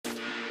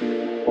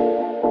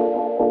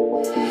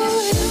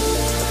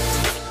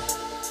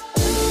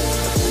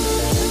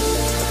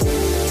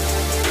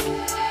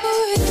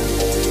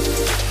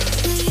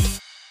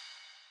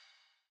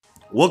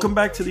Welcome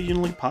back to the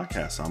Unily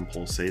Podcast. I'm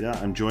Paul Seda.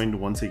 I'm joined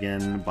once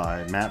again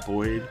by Matt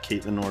Boyd,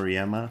 Kaitlin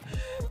Auriemma,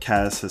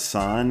 Kaz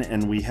Hassan,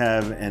 and we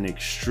have an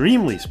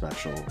extremely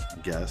special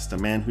guest, a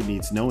man who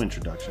needs no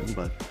introduction,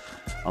 but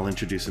I'll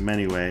introduce him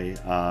anyway.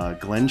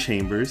 Glen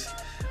Chambers,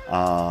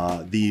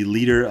 the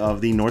leader of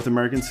the North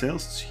American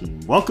sales team.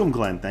 Welcome,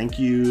 Glen. Thank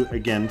you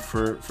again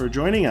for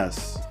joining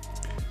us.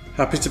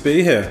 Happy to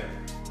be here.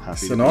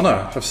 It's an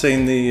honor. I've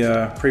seen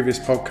the previous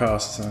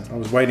podcasts. I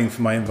was waiting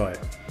for my invite.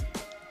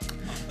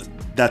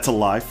 That's a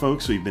lie,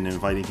 folks. We've been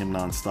inviting him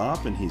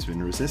nonstop, and he's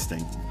been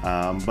resisting.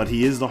 But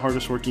he is the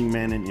hardest working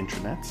man in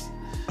intranets.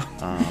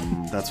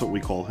 That's what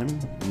we call him.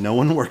 No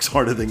one works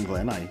harder than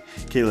Glen.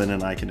 Kaitlin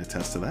and I can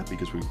attest to that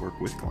because we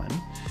work with Glen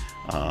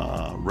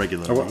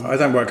regularly. I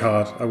don't work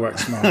hard. I work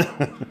smart.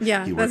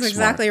 Yeah, that's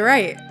exactly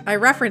right. I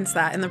referenced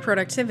that in the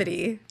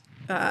productivity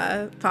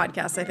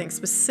podcast, I think,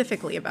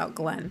 specifically about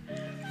Glen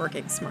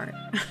working smart.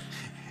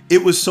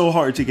 It was so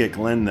hard to get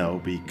Glen,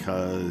 though,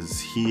 because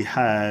he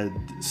had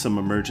some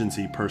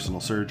emergency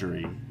personal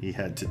surgery he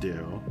had to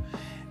do,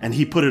 and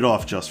he put it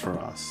off just for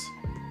us.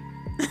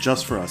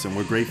 Just for us, and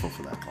we're grateful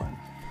for that, Glen.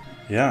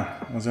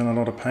 Yeah, I was in a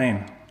lot of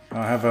pain.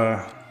 I have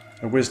a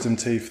wisdom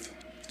tooth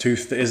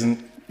that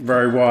isn't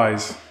very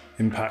wise,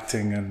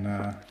 impacting,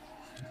 and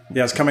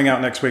it's coming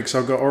out next week, so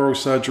I've got oral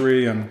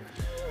surgery and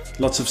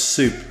lots of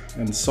soup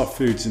and soft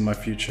foods in my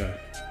future.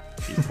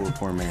 You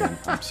poor man.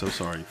 I'm so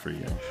sorry for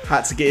you.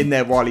 Had to get in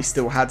there while he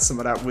still had some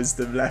of that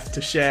wisdom left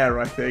to share,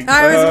 I think.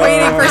 I was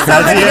waiting for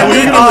somebody to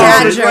make a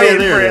dad joke.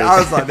 I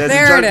was like, there's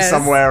a joke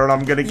somewhere and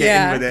I'm going to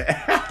get in with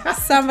it.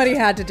 Somebody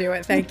had to do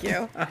it. Thank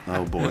you.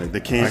 Oh boy, the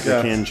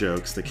can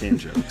jokes.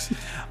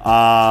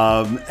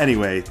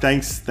 Anyway,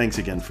 thanks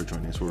again for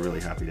joining us. We're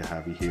really happy to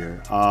have you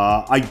here.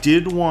 I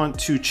did want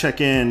to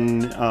check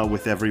in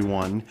with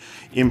everyone.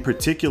 In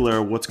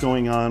particular, what's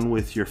going on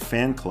with your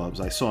fan clubs?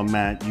 I saw,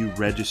 Matt, you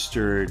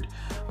registered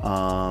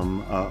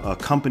a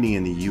company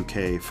in the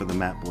UK for the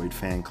Matt Boyd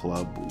fan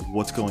club.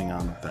 What's going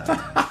on with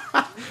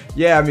that?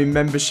 Yeah, I mean,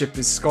 membership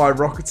is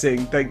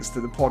skyrocketing thanks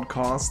to the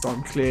podcast.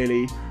 I'm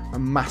clearly a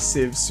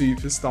massive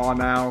superstar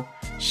now,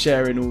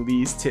 sharing all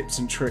these tips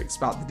and tricks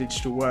about the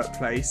digital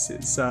workplace.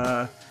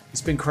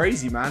 It's been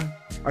crazy, man.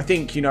 I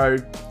think,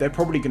 they're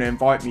probably going to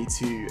invite me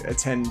to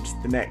attend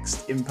the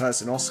next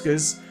in-person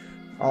Oscars.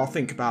 I'll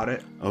think about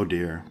it. Oh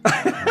dear.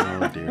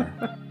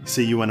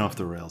 See, you went off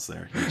the rails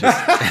there. You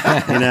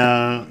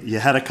just, you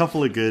had a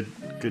couple of good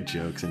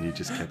jokes and you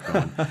just kept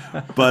going.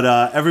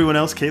 But everyone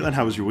else, Kaitlin,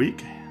 how was your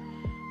week?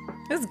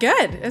 It was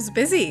good. It was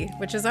busy,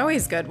 which is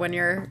always good when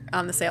you're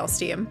on the sales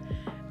team.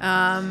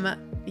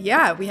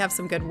 We have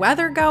some good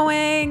weather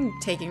going,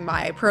 taking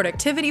my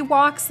productivity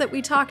walks that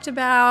we talked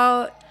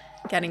about,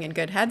 getting in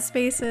good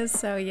headspaces.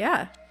 So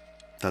yeah.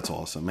 That's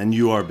awesome. And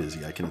you are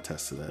busy. I can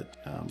attest to that.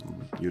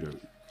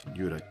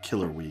 You had a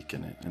killer week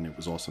in it, and it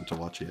was awesome to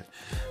watch you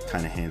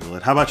kind of handle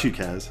it. How about you,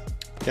 Kaz?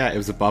 Yeah, it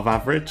was above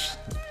average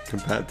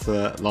compared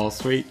to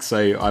last week, so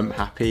I'm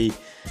happy.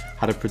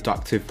 Had a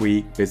productive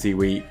week, busy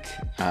week.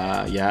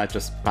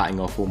 Just batting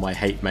off all my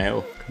hate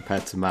mail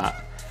compared to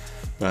Matt.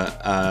 But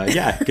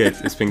good.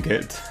 It's been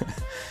good.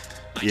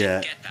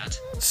 Yeah.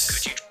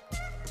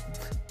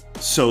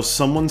 So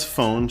someone's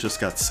phone just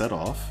got set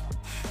off.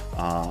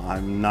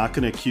 I'm not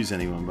going to accuse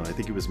anyone, but I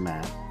think it was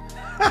Matt.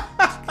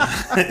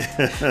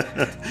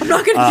 I'm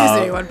not going to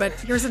accuse anyone, but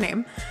here's a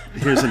name.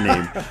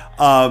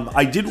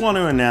 I did want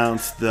to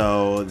announce,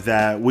 though,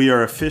 that we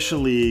are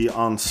officially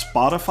on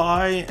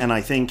Spotify, and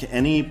I think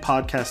any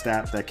podcast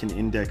app that can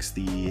index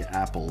the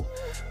Apple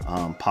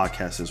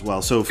podcast as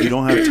well. So if you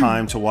don't have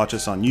time to watch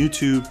us on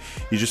YouTube,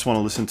 you just want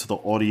to listen to the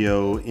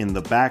audio in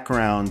the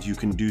background, you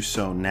can do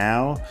so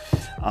now.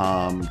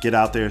 Get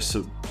out there,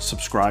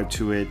 subscribe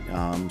to it,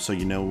 so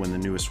you know when the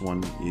newest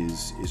one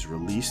is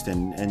released,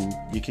 and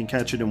you can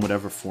catch it in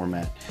whatever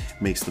format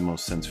makes the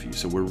most sense for you.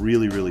 So we're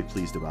really, really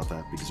pleased about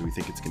that because we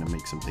think it's going to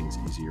make some things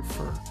easier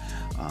for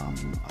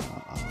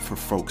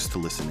folks to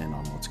listen in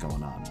on what's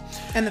going on.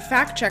 And the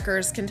fact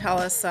checkers can tell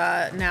us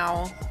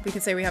now. We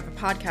can say we have a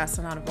podcast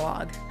and not a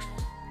vlog.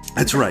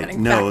 That's right.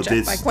 No,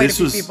 this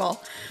was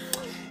people.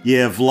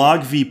 Yeah,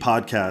 Vlog v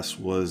Podcast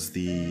was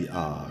the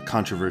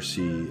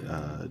controversy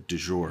du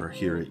jour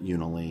here at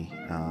Unily,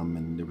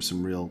 and there were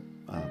some real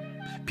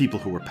people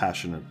who were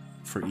passionate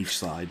for each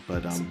side,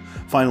 but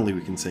finally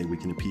we can say we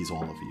can appease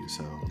all of you.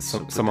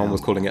 So someone was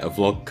calling it a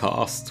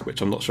vlogcast,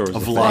 which I'm not sure is a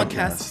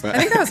vlogcast. I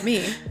think that was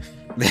me.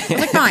 I was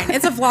like, fine,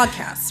 it's a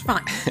vlogcast.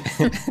 Fine.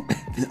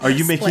 Are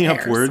you making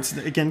up words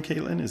again,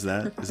 Kaitlin? Is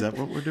that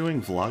what we're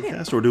doing?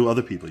 Vlogcast, or do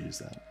other people use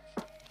that?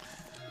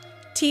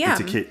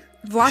 TM.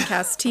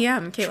 Vlogcast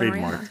TM. Kaitlin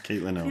Trademark.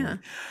 Kaitlin Auriemma. Yeah.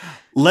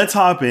 Let's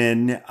hop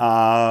in.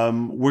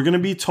 We're going to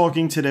be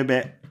talking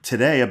today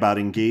today about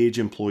engage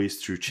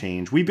employees through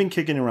change. We've been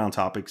kicking around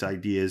topics,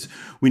 ideas.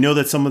 We know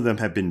that some of them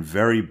have been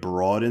very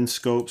broad in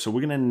scope, so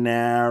we're going to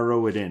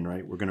narrow it in,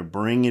 right? We're going to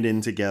bring it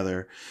in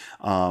together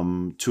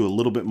to a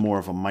little bit more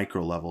of a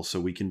micro level so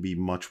we can be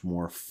much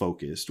more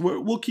focused.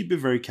 We'll keep it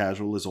very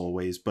casual as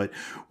always, but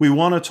we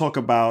want to talk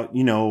about,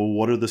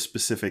 what are the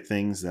specific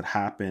things that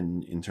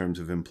happen in terms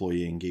of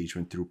employee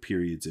engagement through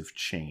periods of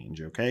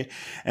change, okay?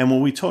 And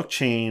when we talk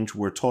change,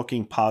 we're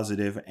talking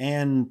positive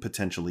and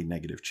potentially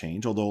negative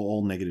change, although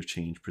all negative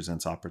change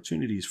presents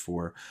opportunities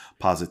for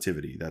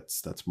positivity.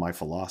 That's my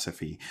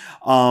philosophy.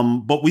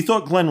 But we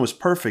thought Glen was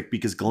perfect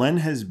because Glen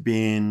has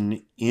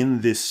been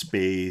in this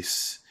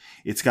space.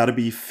 It's got to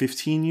be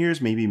 15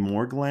 years, maybe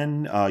more,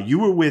 Glen. You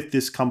were with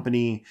this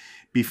company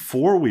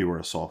before we were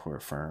a software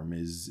firm.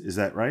 Is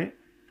that right?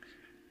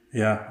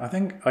 Yeah, I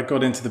think I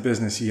got into the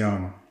business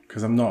young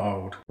because I'm not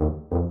old.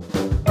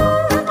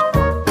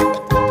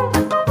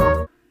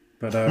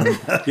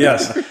 But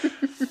yes,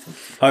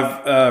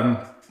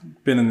 I've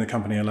been in the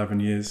company 11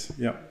 years.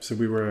 Yep. So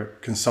we were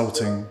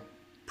consulting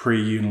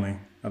pre-Unily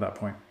at that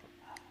point.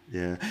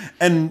 Yeah.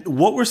 And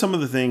what were some of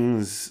the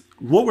things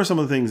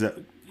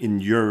that in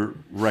your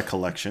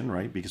recollection,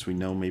 right? Because we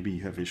know maybe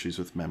you have issues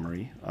with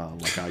memory,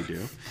 like I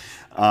do.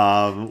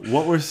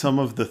 What were some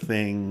of the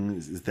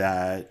things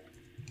that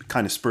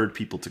kind of spurred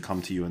people to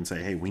come to you and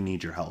say, hey, we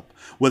need your help,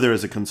 whether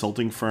as a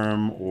consulting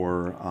firm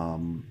or,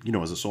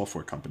 as a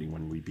software company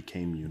when we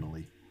became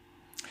Unily?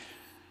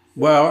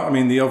 Well, I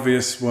mean, the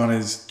obvious one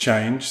is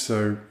change.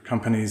 So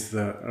companies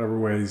that are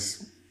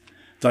always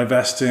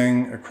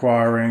divesting,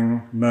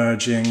 acquiring,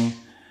 merging.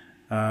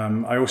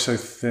 I also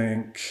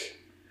think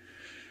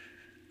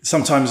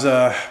sometimes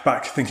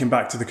thinking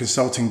back to the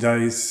consulting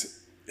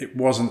days, it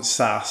wasn't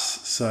SaaS.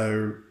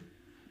 So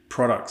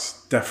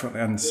products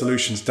definitely and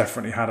solutions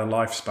definitely had a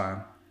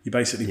lifespan. You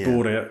basically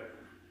bought it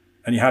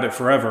and you had it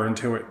forever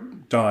until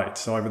it died.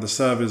 So either the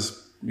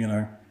servers,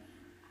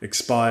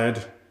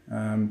 expired,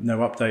 no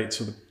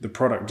updates, or the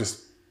product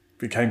just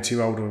became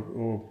too old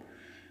or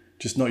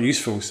just not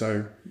useful.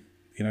 So,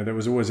 there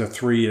was always a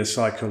 3-year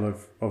cycle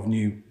of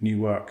new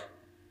work.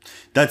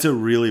 That's a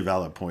really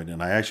valid point,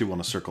 and I actually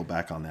want to circle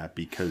back on that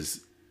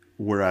because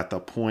we're at the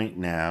point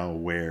now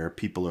where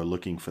people are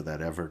looking for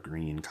that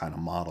evergreen kind of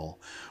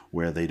model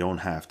where they don't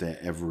have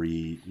to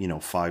every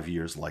 5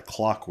 years like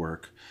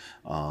clockwork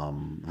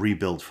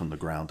rebuild from the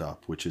ground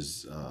up, which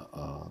is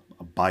a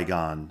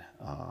bygone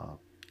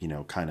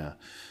kind of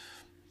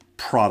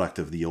product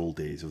of the old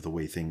days of the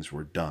way things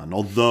were done.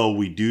 Although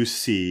we do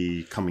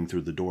see coming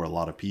through the door a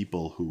lot of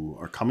people who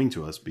are coming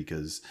to us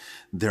because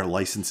their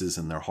licenses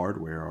and their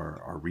hardware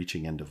are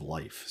reaching end of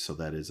life. So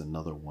that is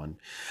another one.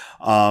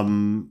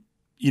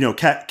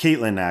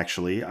 Kaitlin,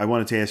 actually, I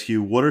wanted to ask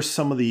you, what are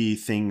some of the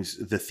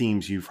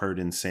themes you've heard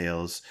in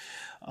sales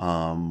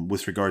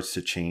with regards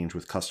to change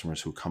with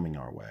customers who are coming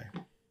our way?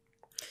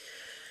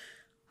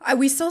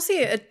 We still see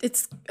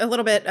it's a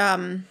little bit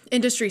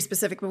industry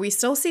specific, but we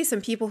still see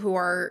some people who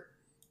are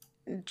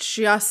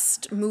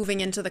just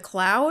moving into the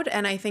cloud.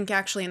 And I think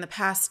actually in the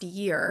past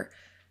year,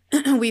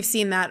 we've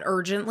seen that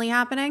urgently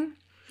happening.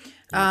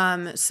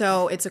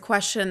 So it's a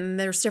question,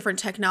 there's different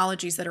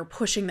technologies that are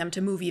pushing them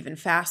to move even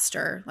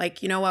faster.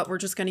 Like, you know what, we're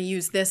just going to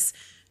use this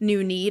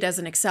new need as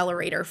an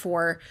accelerator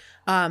for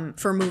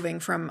moving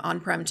from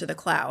on-prem to the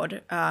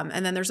cloud.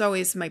 And then there's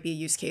always might be a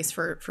use case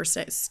for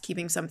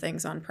keeping some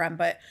things on-prem.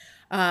 But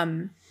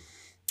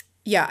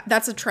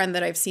that's a trend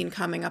that I've seen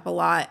coming up a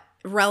lot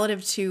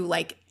relative to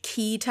like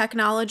key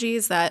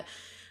technologies that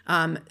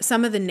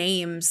some of the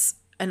names,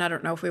 and I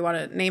don't know if we want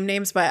to name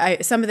names,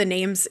 but some of the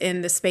names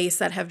in the space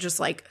that have just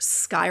like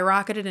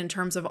skyrocketed in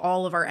terms of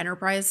all of our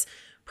enterprise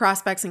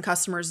prospects and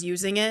customers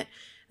using it.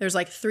 There's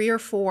like 3 or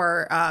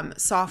 4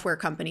 software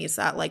companies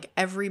that like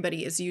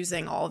everybody is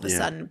using all of a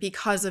sudden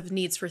because of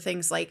needs for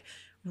things like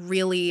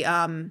really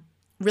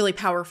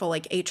powerful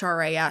like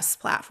HRIS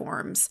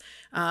platforms,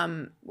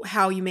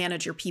 how you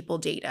manage your people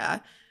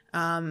data,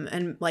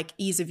 and like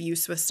ease of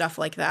use with stuff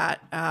like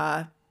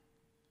that.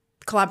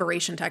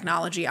 Collaboration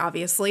technology,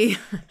 obviously,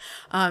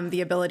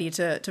 the ability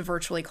to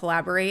virtually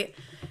collaborate.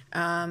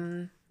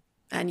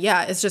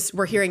 It's just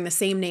we're hearing the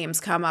same names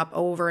come up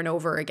over and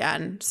over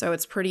again. So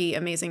it's pretty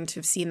amazing to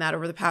have seen that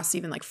over the past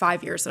even like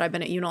 5 years that I've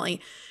been at Unily,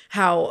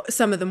 how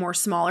some of the more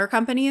smaller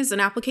companies and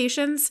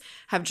applications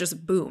have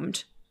just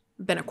boomed,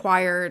 been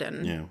acquired,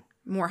 and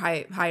more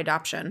high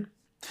adoption.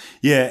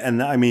 Yeah,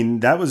 and I mean,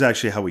 that was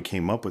actually how we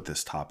came up with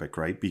this topic,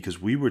 right? Because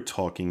we were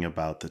talking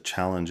about the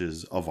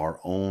challenges of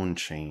our own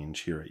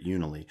change here at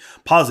Unily.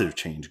 Positive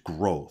change,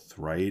 growth,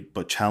 right?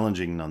 But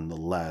challenging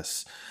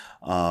nonetheless.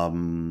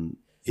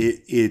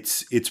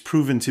 It's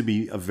proven to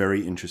be a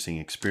very interesting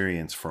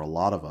experience for a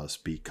lot of us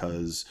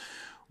because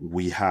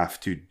we have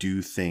to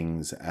do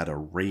things at a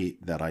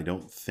rate that I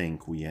don't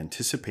think we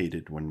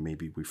anticipated when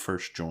maybe we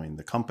first joined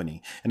the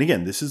company. And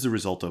again, this is the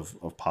result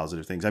of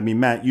positive things. I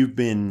mean, Matt, you've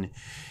been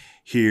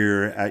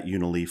here at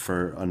Unily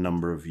for a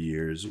number of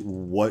years.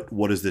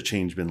 What has the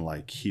change been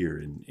like here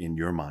in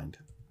your mind?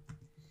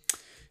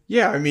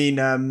 Yeah, I mean,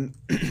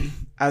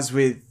 as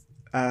with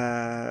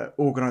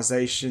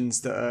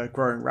organizations that are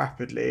growing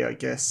rapidly, I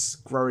guess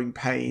growing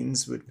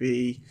pains would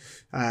be,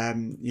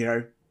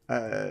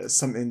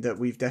 something that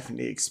we've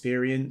definitely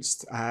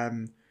experienced.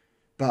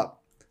 But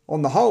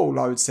on the whole,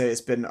 I would say it's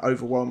been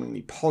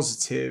overwhelmingly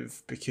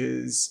positive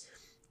because,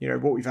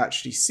 what we've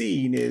actually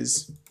seen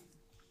is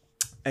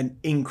an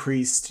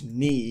increased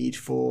need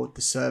for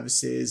the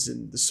services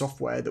and the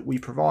software that we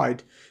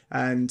provide,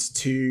 and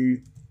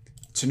to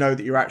know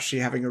that you're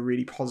actually having a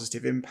really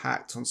positive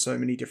impact on so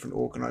many different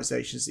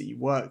organizations that you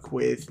work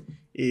with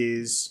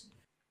is,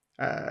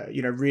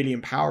 really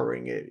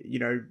empowering. It,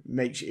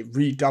 it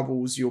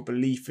redoubles your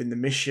belief in the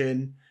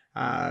mission.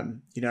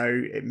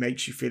 It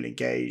makes you feel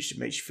engaged. It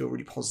makes you feel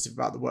really positive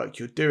about the work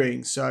you're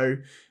doing. So,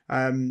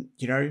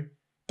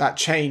 that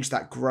change,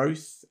 that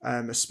growth,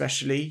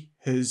 especially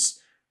has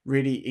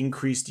really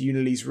increased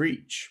Unily's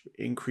reach,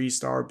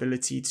 increased our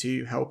ability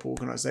to help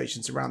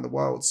organizations around the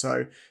world.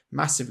 So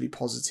massively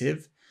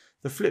positive.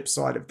 The flip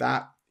side of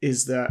that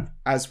is that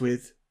as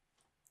with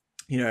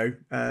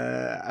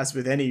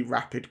any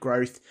rapid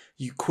growth,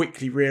 you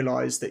quickly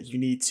realize that you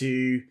need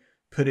to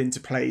put into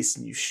place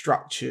new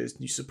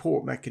structures, new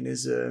support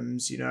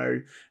mechanisms,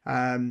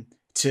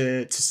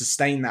 to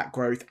sustain that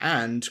growth,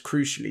 and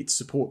crucially to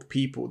support the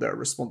people that are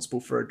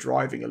responsible for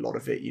driving a lot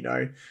of it. You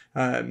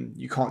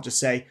can't just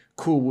say,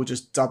 cool, we'll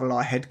just double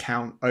our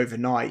headcount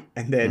overnight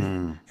and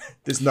then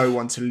there's no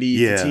one to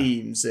lead the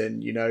teams.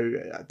 And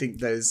I think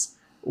there's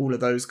all of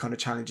those kind of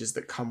challenges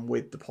that come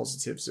with the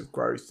positives of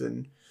growth,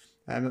 and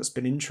that's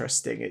been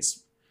interesting.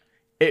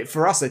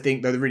 For us, I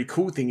think, though, the really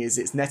cool thing is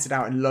it's netted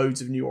out in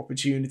loads of new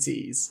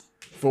opportunities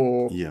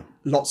for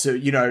lots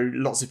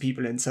of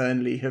people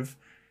internally have.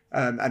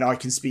 And I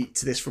can speak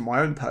to this from my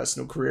own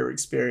personal career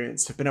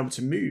experience, have been able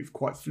to move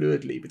quite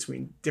fluidly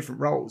between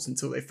different roles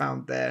until they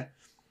found their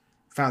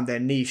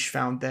niche,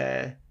 found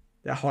their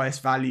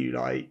highest value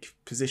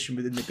position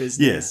within the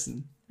business.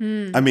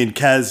 I mean,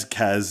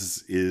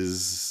 Kaz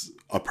is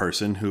a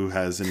person who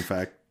has in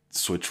fact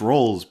switched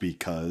roles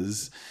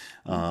because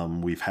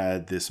we've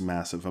had this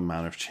massive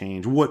amount of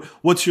change.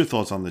 What's your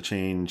thoughts on the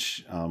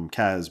change,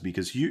 Kaz?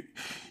 Because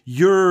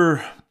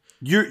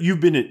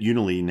you've been at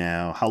Unily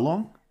now how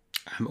long?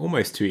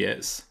 Almost 2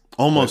 years.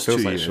 Almost it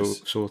feels 2 like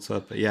years.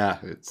 Shorter, but yeah,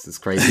 it's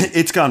crazy.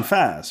 It's gone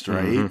fast,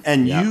 right? Mm-hmm.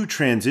 And you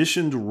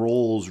transitioned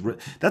roles.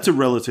 That's a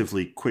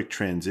relatively quick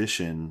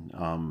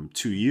transition,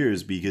 2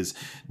 years, because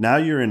now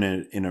you're in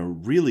a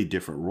really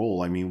different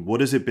role. I mean,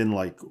 what has it been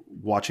like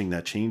watching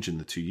that change in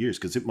the 2 years?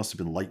 Because it must have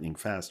been lightning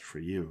fast for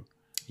you.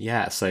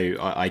 Yeah, so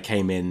I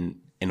came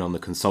in on the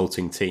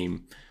consulting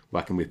team,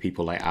 working with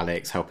people like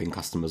Alex, helping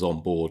customers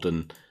on board,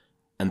 and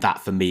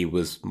that for me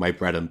was my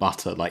bread and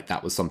butter.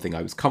 That was something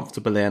I was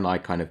comfortable in. I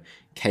kind of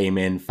came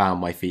in, found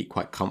my feet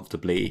quite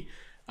comfortably.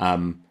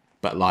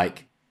 But I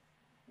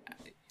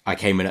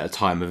came in at a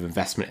time of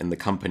investment in the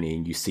company,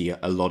 and you see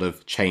a lot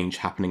of change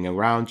happening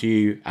around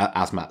you.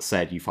 As Matt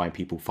said, you find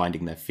people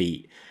finding their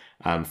feet,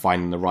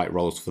 finding the right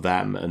roles for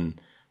them. And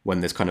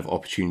when this kind of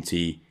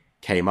opportunity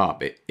came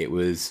up, it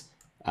was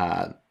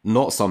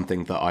not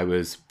something that I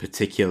was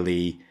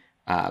particularly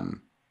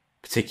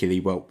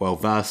well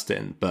versed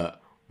in, but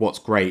what's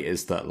great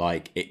is that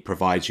it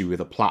provides you with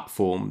a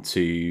platform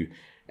to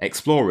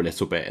explore a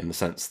little bit, in the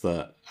sense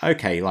that,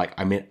 okay,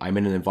 I'm in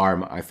an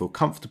environment I feel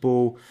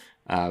comfortable.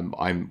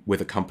 I'm with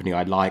a company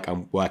I like.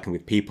 I'm working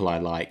with people I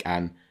like,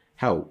 and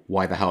hell,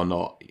 why the hell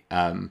not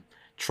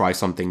try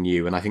something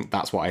new? And I think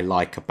that's what I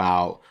like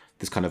about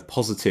this kind of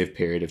positive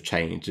period of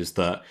change, is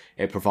that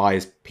it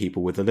provides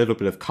people with a little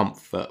bit of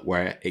comfort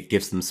where it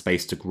gives them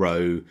space to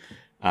grow,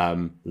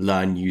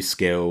 learn new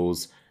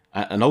skills.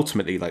 And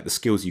ultimately, the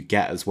skills you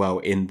get as well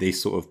in these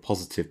sort of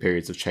positive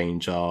periods of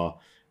change are,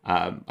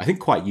 I think,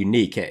 quite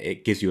unique.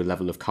 It gives you a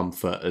level of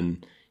comfort,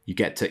 and you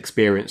get to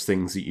experience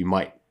things that you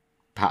might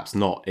perhaps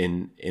not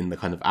in the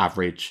kind of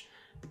average,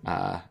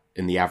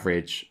 in the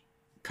average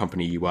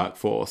company you work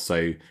for.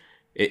 So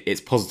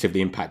it's positively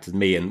impacted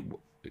me. And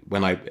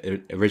when I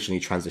originally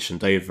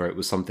transitioned over, it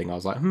was something I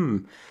was like,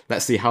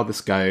 let's see how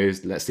this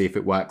goes. Let's see if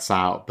it works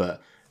out.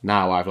 But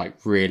now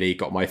I've really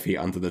got my feet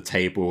under the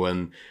table,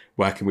 and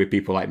working with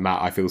people like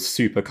Matt, I feel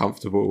super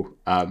comfortable.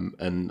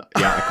 And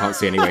yeah, I can't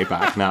see any way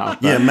back now.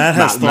 Yeah, Matt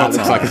has thoughts. Matt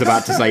looks like he's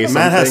about to say something.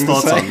 Matt has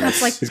thoughts on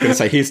this. He's going to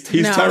say he's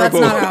no,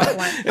 terrible. That's not how it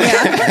went.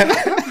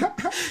 Yeah.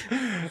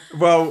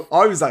 Well,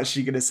 I was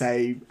actually going to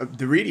say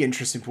the really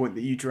interesting point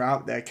that you drew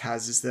out there,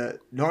 Kaz, is that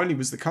not only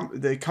was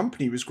the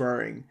company was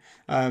growing,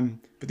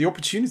 but the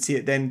opportunity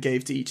it then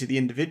gave to each of the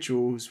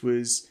individuals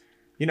was,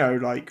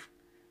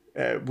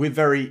 we're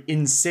very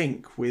in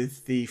sync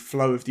with the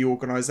flow of the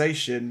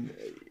organization.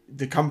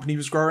 The company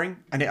was growing,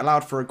 and it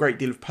allowed for a great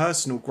deal of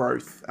personal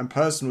growth and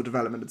personal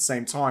development at the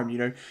same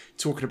time.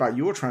 Talking about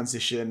your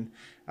transition,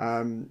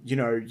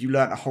 you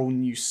learnt a whole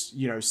new,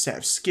 set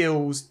of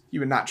skills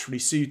you were naturally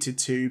suited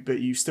to, but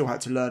you still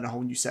had to learn a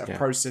whole new set of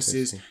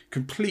processes,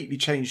 completely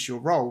changed your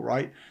role,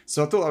 right?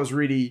 So I thought that was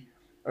really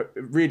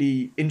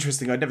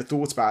interesting. I'd never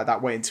thought about it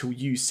that way until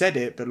you said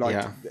it, but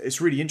it's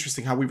really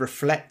interesting how we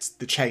reflect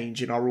the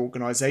change in our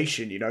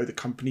organization. The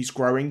company's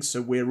growing,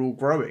 so we're all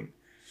growing.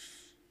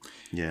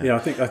 Yeah. I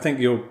think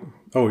you're.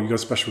 Oh, you got a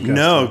special guest.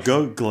 No,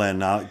 go Glenn.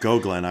 Go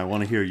Glenn. I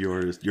want to hear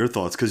your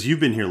thoughts because you've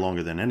been here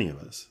longer than any of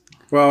us.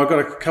 Well, I've got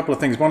a couple of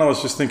things. One, I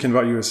was just thinking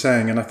about what you were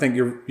saying, and I think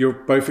you're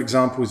both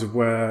examples of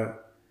where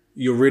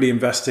you're really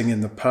investing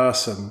in the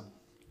person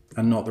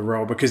and not the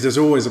role, because there's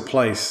always a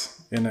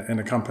place in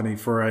a company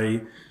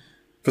for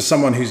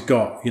someone who's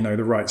got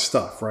the right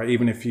stuff, right?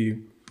 Even if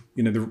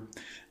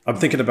I'm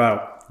thinking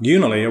about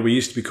Unily. We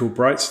used to be called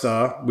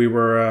Brightstar. We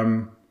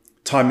were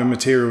time and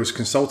materials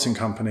consulting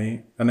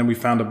company, and then we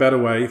found a better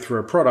way through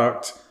a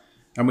product,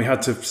 and we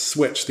had to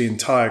switch the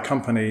entire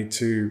company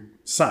to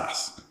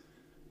SaaS.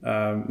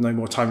 No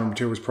more time and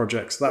materials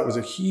projects. That was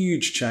a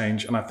huge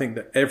change, and I think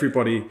that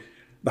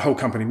the whole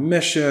company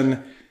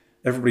mission,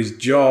 everybody's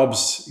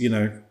jobs,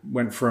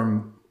 went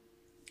from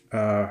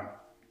a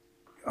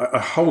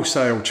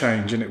wholesale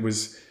change, and it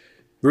was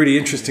really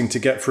interesting to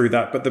get through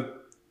that. But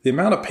the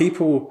amount of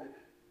people,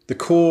 the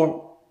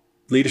core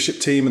leadership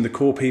team and the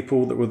core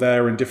people that were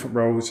there in different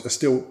roles are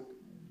still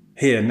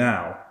here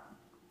now.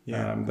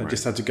 They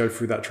just had to go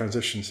through that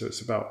transition. So it's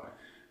about,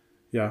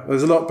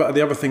 there's a lot. But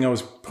the other thing I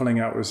was pulling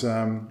out was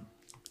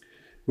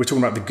we're talking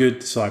about the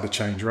good side of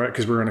change, right?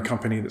 Because we're in a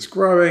company that's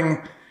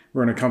growing.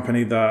 We're in a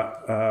company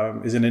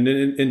that is in an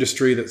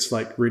industry that's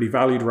like really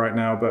valued right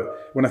now.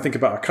 But when I think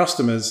about our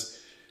customers,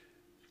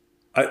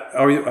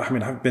 I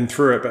mean, I've been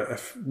through it, but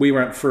if we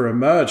went through a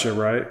merger,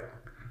 right?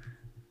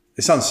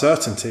 It's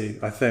uncertainty,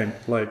 I think,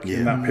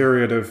 in that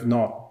period of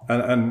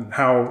and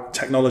how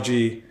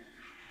technology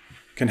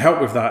can help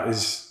with that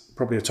is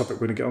probably a topic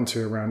we're going to get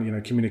onto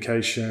around,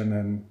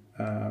 communication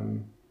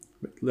and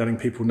letting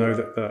people know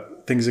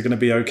that things are going to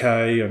be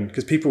okay. And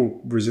because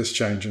people resist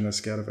change and they're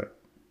scared of it.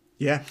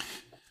 Yeah.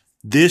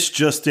 This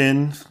just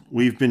in,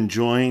 we've been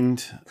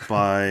joined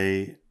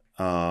by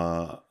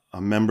a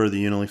member of the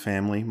Unily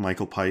family,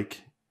 Michael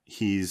Pike.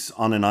 He's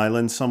on an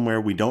island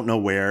somewhere. We don't know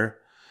where.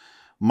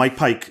 Mike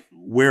Pike,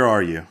 where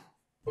are you?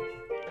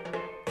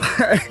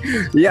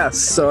 Yes,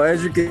 so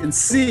as you can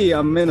see,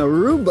 I'm in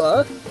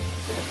Aruba.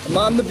 I'm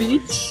on the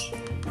beach,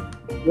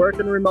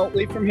 working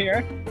remotely from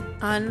here.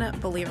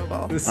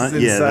 Unbelievable. This is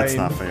insane. Yeah, that's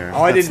not fair.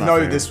 I That's didn't not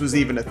know fair. this was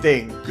even a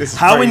thing. This is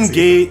How crazy.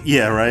 engaged?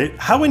 Yeah, right.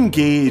 How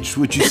engaged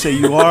would you say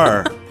you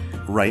are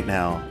right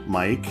now,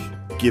 Mike?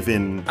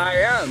 Given I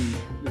am,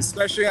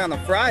 especially on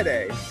a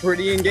Friday,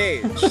 pretty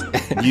engaged.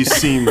 you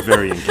seem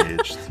very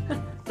engaged.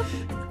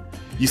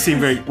 You seem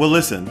very well.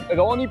 Listen,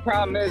 The only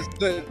problem is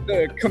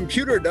the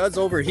computer does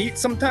overheat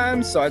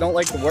sometimes, so I don't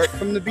like to work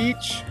from the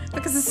beach.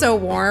 Because it's so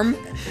warm.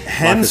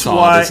 hence Life is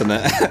why, hard, isn't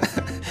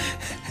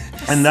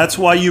it? and that's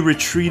why you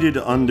retreated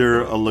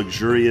under a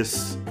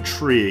luxurious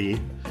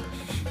tree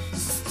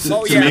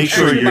to make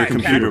sure actually your my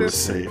computer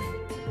was cactus. safe.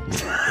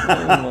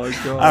 Oh my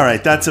god. All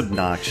right, that's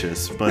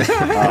obnoxious, but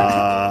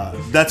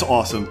that's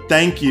awesome.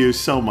 Thank you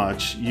so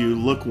much. You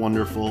look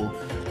wonderful.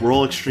 We're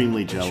all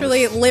extremely jealous.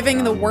 Truly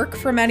living the work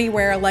from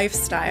anywhere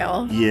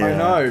lifestyle. Yeah, I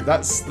know.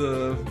 That's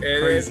the. It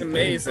is crazy thing.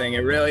 amazing. It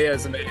really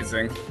is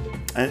amazing.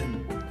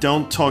 And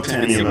don't talk to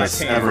any of us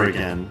ever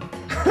again.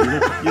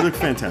 You look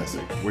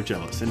fantastic. We're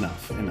jealous.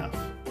 Enough.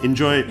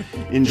 Enjoy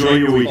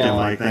your weekend,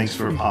 Mike. Thanks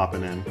for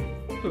popping in.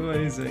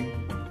 Amazing.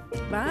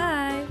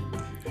 Bye.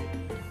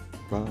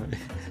 Bye.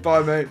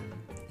 Bye, mate.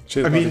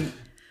 Cheers, I buddy. mean,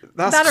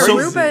 that's That crazy.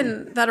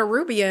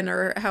 Arubian,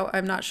 or how,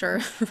 I'm not sure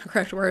the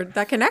correct word.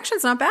 That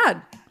connection's not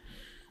bad.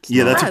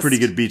 Yeah, that's a Impressed. pretty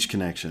good beach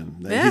connection.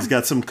 Yeah. He's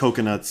got some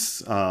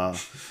coconuts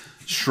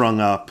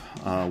strung up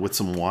with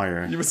some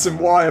wire. With some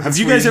wire. Have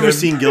you guys between ever them.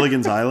 seen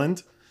Gilligan's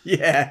Island?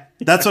 Yeah.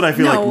 That's what I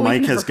feel No, like we've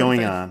Mike never has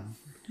going heard of it. on.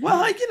 Well,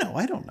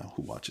 I don't know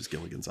who watches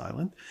Gilligan's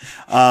Island.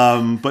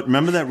 But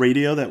remember that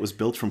radio that was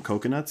built from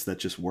coconuts that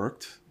just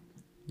worked?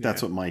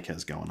 That's what Mike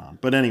has going on.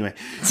 But anyway,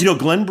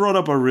 Glenn brought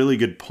up a really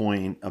good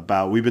point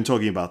about, we've been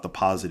talking about the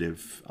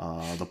positives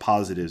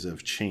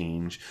of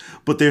change,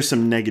 but there's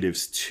some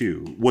negatives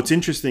too. What's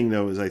interesting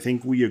though is I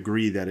think we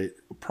agree that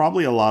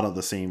probably a lot of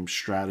the same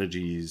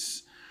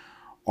strategies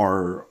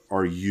are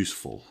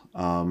useful.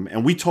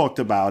 And we talked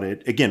about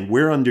it. Again,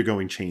 we're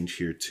undergoing change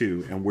here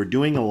too. And we're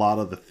doing a lot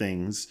of the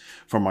things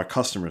from our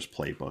customers'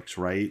 playbooks,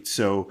 right?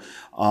 So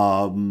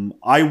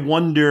I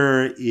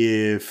wonder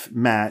if,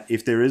 Matt,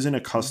 if there isn't a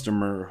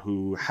customer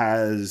who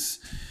has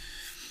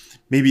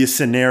maybe a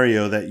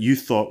scenario that you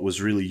thought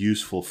was really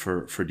useful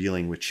for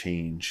dealing with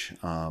change,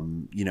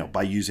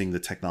 by using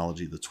the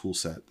technology, the tool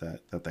set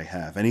that they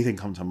have. Anything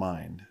come to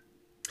mind?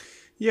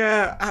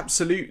 Yeah,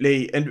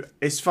 absolutely. And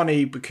it's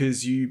funny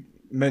because you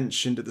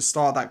mentioned at the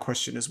start of that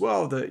question as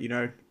well that,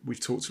 we've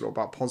talked a lot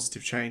about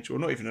positive change, or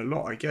not even a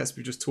lot, I guess.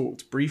 We just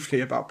talked briefly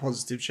about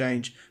positive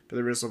change, but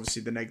there is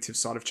obviously the negative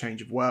side of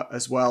change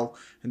as well.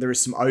 And there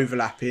is some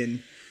overlap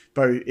in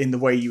both in the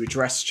way you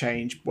address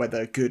change,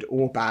 whether good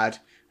or bad.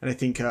 And I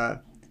think,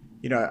 a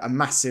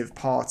massive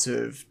part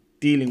of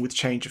dealing with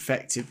change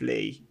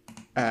effectively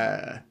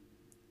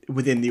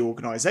within the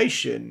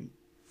organization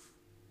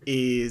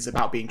is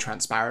about being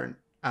transparent.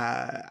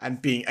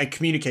 And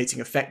communicating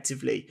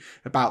effectively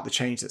about the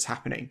change that's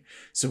happening.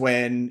 So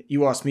when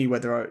you ask me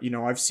whether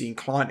I've seen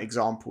client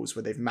examples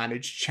where they've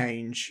managed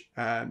change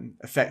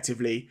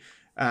effectively,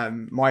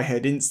 my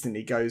head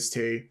instantly goes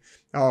to,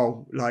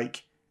 oh,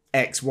 like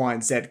X, Y,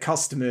 and Z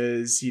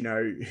customers, you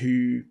know,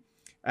 who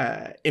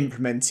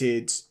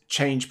implemented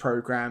change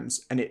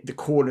programs, and the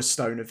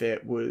cornerstone of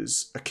it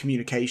was a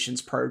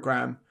communications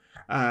program,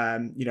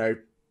 you know,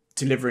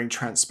 delivering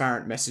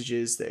transparent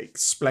messages that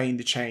explain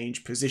the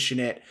change, position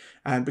it.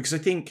 Because I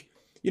think,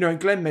 you know, and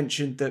Glenn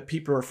mentioned that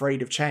people are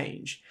afraid of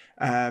change.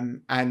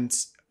 And,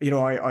 you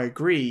know, I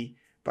agree,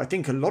 but I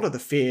think a lot of the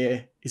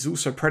fear is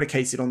also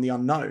predicated on the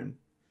unknown.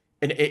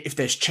 And if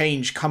there's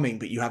change coming,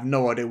 but you have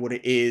no idea what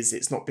it is,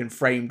 it's not been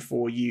framed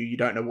for you, you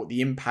don't know what the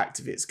impact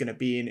of it's going to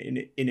be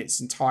in its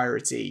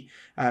entirety,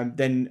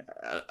 then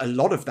a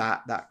lot of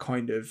that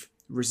kind of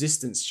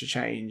resistance to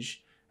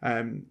change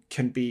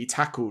can be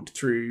tackled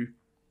through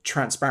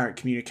transparent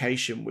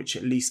communication, which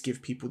at least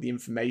give people the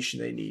information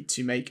they need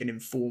to make an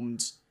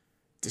informed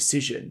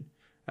decision.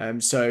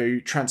 So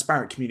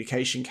transparent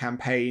communication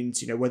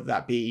campaigns, you know, whether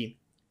that be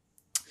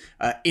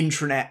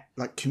intranet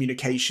like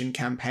communication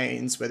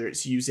campaigns, whether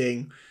it's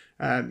using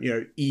you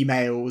know,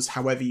 emails,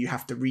 however you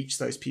have to reach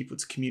those people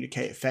to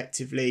communicate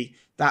effectively.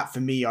 That for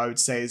me, I would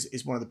say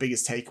is one of the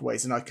biggest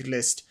takeaways, and I could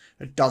list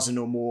a dozen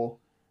or more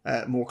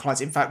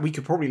clients. In fact, we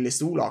could probably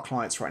list all our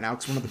clients right now,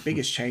 because one of the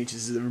biggest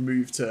changes is the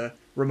move to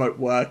remote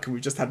work, and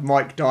we've just had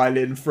Mike dial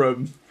in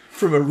from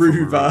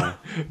Aruba,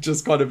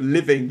 just kind of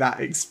living that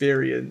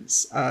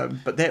experience.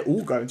 But they're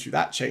all going through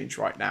that change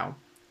right now.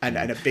 And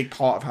a big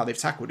part of how they've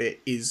tackled it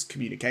is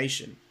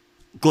communication.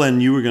 Glenn,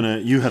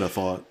 you had a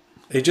thought.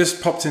 It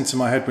just popped into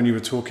my head when you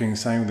were talking,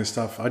 saying all this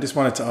stuff. I just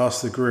wanted to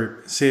ask the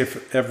group, see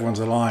if everyone's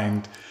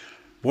aligned.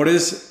 What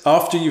is,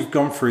 after you've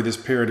gone through this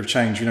period of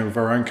change, you know, with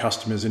our own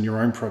customers and your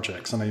own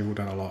projects, I know you've all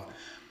done a lot.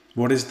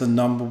 What is the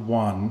number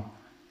one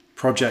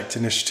project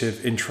initiative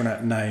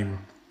intranet name?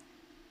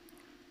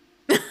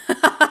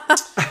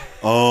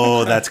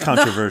 Oh, that's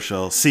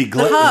controversial. See,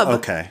 Glenn, hub.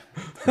 Okay.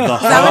 The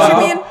hub. Is that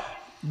what you mean?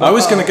 I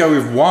was going to go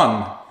with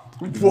one.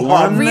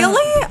 One?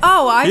 Really?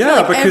 Oh, I feel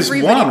like because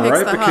everybody one, picks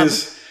right? the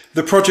Because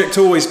the project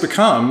always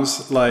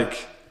becomes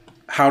like,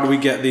 how do we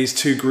get these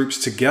two groups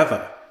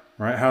together,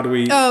 right? How do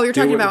we? Oh, you're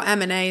talking about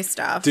M&A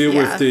stuff. Deal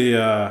with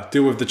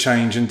the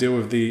change and deal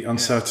with the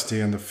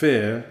uncertainty and the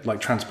fear, like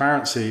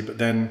transparency. But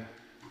then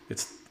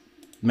it's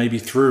maybe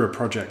through a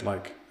project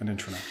like an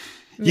intranet.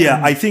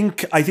 Yeah, I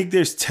think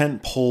there's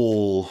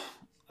tentpole.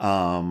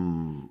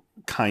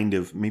 Kind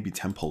of, maybe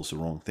tempo is the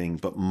wrong thing,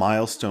 but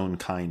milestone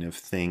kind of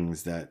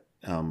things that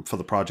for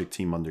the project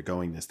team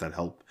undergoing this that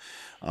help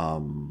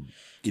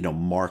you know,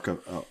 mark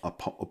a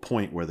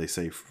point where they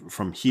say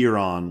from here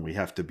on we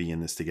have to be in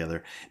this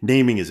together.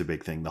 Naming is a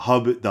big thing. The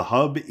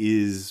hub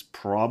is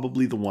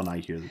probably the one I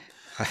hear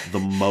the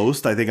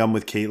most. I think I'm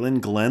with Kaitlin.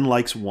 Glenn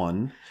likes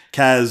one.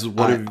 Kaz,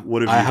 what have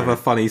you I have heard? a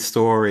funny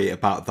story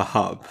about the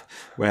hub,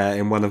 where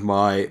in one of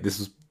my, this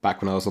was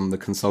back when I was on the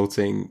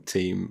consulting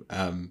team,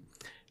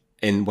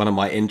 in one of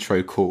my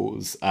intro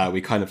calls,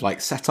 we kind of like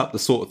set up the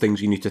sort of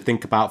things you need to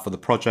think about for the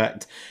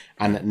project.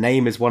 And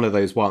name is one of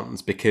those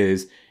ones,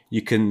 because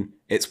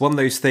it's one of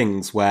those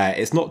things where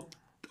it's not,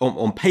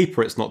 on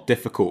paper, it's not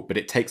difficult, but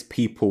it takes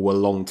people a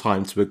long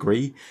time to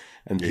agree.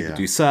 And people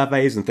do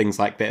surveys and things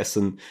like this.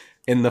 And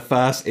in the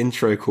first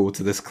intro call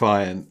to this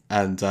client,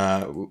 and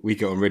we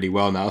get on really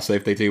well now, so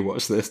if they do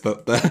watch this,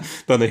 don't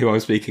know who I'm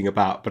speaking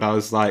about, but I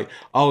was like,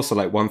 also,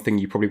 like, one thing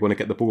you probably want to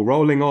get the ball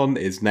rolling on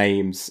is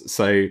names.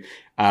 So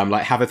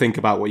like, have a think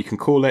about what you can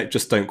call it,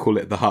 just don't call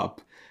it the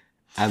hub.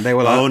 And they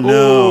were like, oh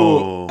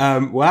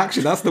no. Well,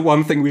 actually, that's the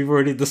one thing we've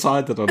already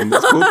decided on, and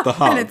it's called the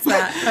hub. And it's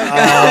that.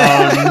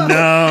 Oh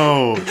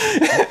no.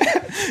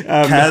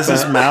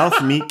 Kaz's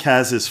mouth, meet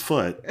Kaz's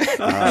foot.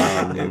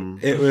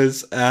 It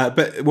was,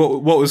 but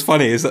what was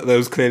funny is that there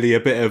was clearly a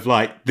bit of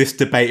like, this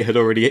debate had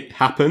already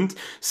happened,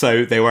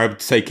 so they were able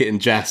to take it in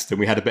jest, and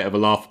we had a bit of a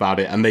laugh about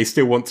it, and they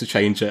still want to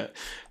change it,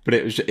 but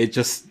it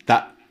just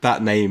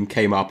that name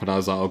came up, and I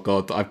was like, oh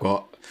god,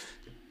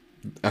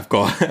 I've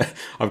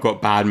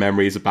got bad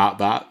memories about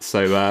that.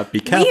 So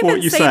be careful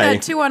what you say. We even say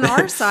that too on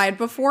our side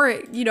before our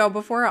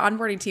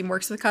onboarding team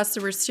works with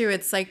customers too.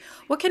 It's like,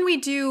 what can we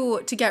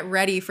do to get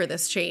ready for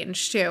this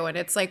change too? And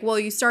it's like, well,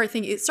 you start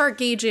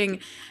gauging,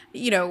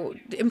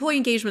 employee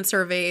engagement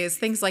surveys,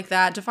 things like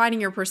that,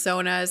 defining your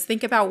personas,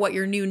 think about what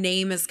your new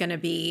name is going to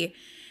be.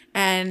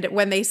 And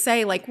when they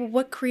say like, well,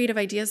 what creative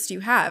ideas do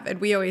you have?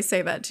 And we always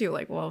say that too.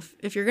 Like, well,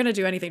 if you're going to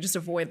do anything, just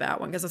avoid that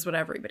one, because that's what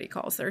everybody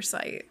calls their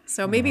site.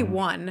 So maybe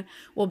one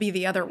will be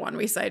the other one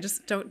we say.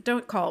 Just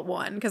don't call it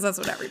one, because that's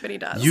what everybody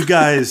does. You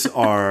guys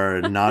are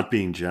not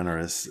being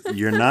generous.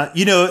 You're not,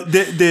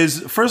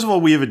 there's, first of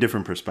all, we have a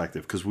different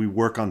perspective because we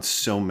work on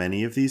so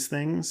many of these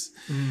things.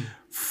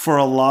 For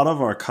a lot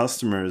of our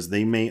customers,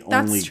 they may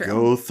only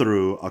go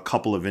through a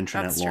couple of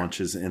intranet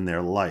launches in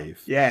their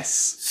life. Yes.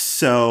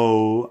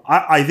 So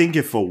I think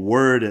if a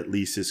word at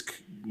least is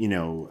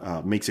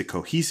makes it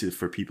cohesive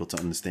for people to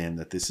understand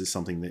that this is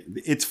something that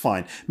it's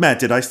fine. Matt,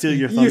 did I steal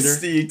your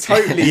thunder? You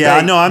totally. Yeah,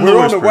 I know. I'm We're the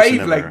on worst a person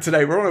wavelength ever.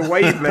 today. We're on a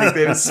wavelength.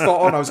 It was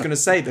spot on. I was going to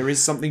say there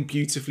is something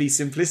beautifully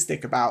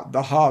simplistic about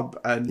the hub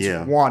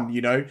and one,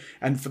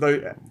 and for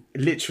those,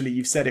 literally,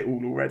 you've said it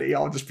all already.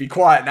 I'll just be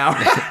quiet now.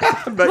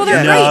 But Well,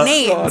 they're Yeah.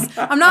 great No. names.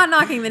 I'm not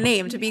knocking the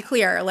name, to be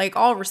clear. Like,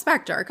 all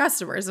respect to our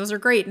customers. Those are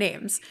great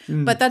names.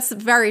 But that's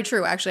very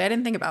true, actually. I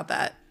didn't think about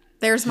that.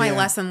 There's my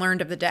lesson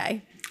learned of the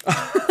day.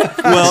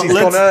 Well, She's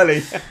gone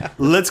early.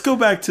 let's go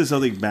back to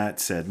something Matt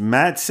said.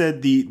 Matt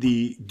said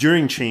the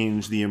during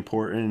change, the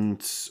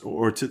importance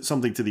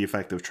something to the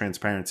effect of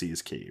transparency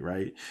is key,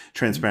 right?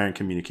 Transparent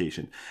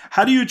communication.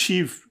 How do you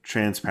achieve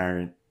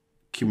transparent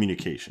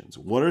communications?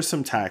 What are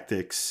some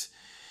tactics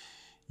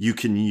you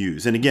can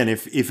use? And again,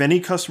 if any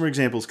customer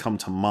examples come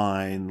to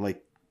mind,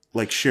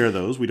 like share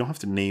those. We don't have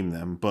to name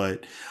them,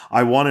 but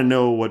I want to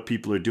know what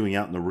people are doing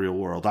out in the real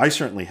world. I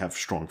certainly have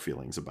strong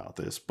feelings about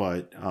this,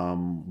 but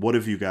what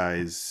have you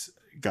guys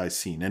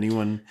seen?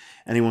 Anyone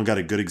got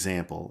a good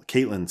example?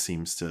 Kaitlin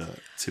seems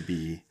to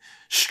be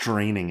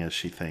straining as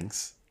she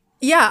thinks.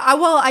 Yeah,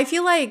 well, I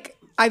feel like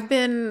I've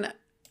been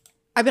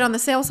on the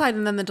sales side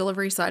and then the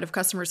delivery side of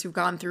customers who've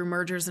gone through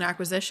mergers and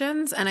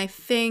acquisitions, and I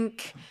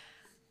think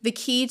the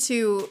key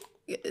to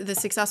the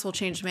successful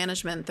change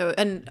management, though,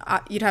 and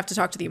you'd have to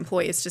talk to the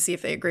employees to see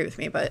if they agree with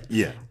me, but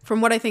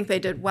from what I think they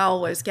did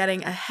well was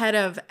getting ahead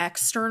of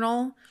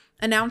external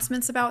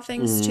announcements about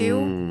things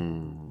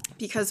too.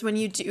 Because when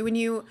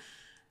you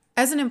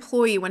as an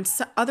employee, when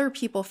other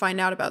people find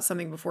out about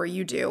something before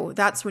you do,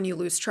 that's when you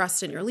lose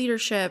trust in your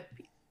leadership,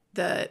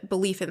 the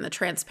belief in the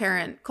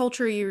transparent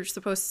culture you're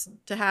supposed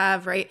to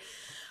have, right?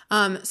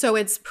 So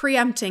it's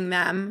preempting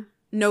them,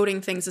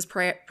 noting things as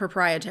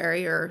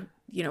proprietary, or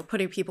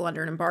putting people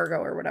under an embargo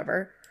or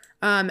whatever.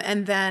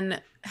 And then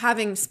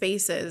having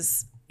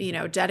spaces,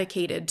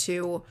 dedicated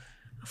to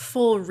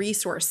full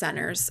resource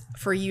centers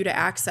for you to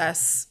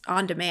access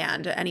on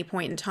demand at any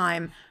point in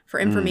time for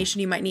information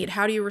you might need.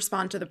 How do you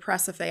respond to the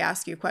press if they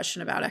ask you a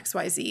question about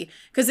XYZ?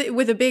 Because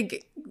with a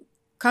big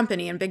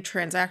company and big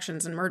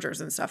transactions and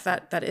mergers and stuff,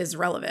 that is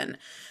relevant.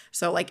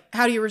 So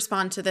how do you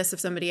respond to this if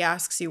somebody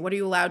asks you, what are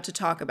you allowed to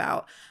talk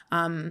about?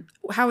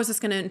 How is this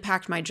going to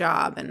impact my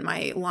job and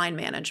my line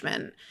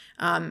management?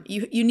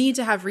 You need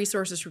to have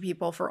resources for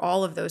people for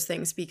all of those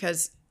things,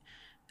 because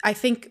I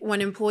think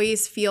when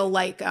employees feel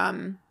like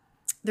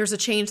there's a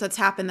change that's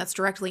happened that's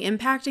directly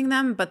impacting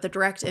them, but the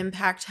direct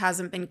impact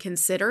hasn't been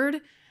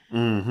considered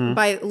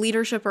by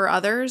leadership or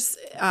others,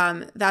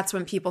 that's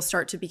when people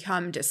start to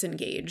become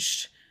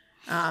disengaged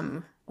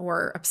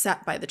or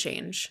upset by the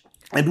change.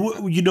 And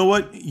you know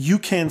what? You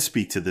can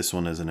speak to this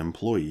one as an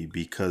employee,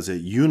 because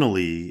at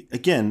Unily,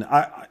 again,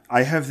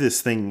 I have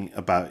this thing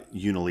about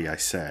Unily I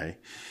say,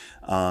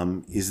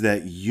 is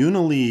that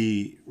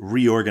Unily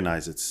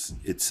reorganizes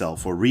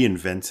itself or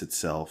reinvents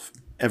itself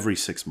every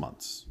 6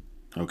 months.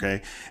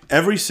 Okay?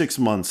 Every 6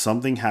 months,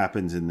 something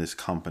happens in this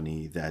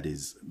company that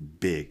is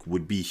big,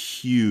 would be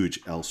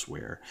huge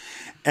elsewhere.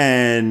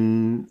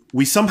 And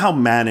we somehow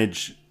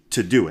manage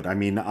to do it. I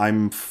mean,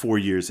 I'm 4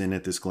 years in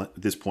at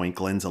this point.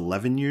 Glen's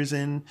 11 years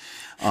in.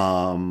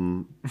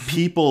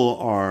 People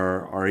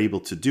are able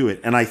to do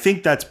it, and I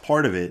think that's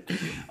part of it.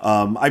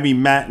 I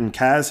mean, Matt and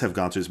Kaz have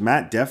gone through this.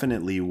 Matt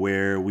definitely,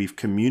 where we've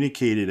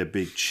communicated a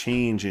big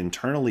change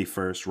internally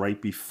first, right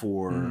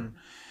before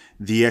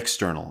the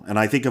external. And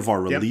I think of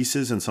our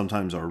releases and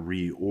sometimes our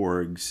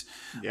reorgs.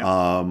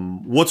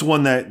 What's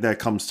one that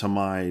comes to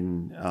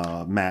mind,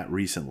 Matt,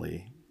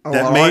 recently?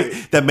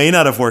 That may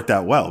not have worked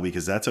out well,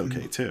 because that's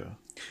okay too.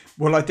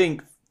 Well, I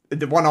think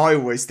the one I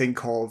always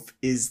think of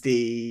is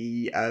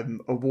the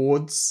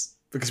awards,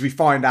 because we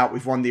find out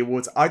we've won the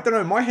awards. I don't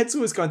know, my head's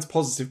always going to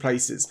positive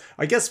places.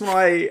 I guess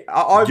when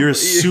you're a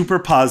super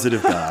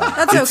positive guy.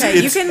 That's okay.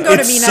 You can go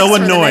to me next. It's so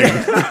annoying.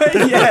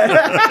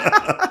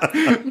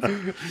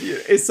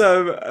 It's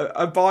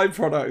a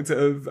byproduct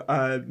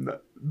of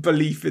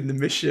belief in the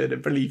mission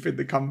and belief in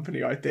the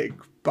company, I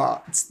think.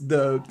 But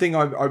the thing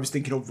I was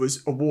thinking of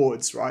was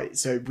awards, right?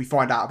 So we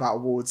find out about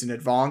awards in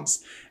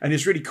advance, and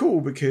it's really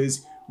cool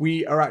because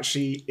we are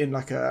actually in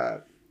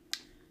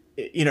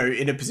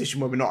in a position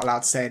where we're not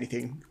allowed to say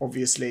anything,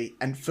 obviously.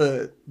 And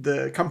for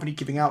the company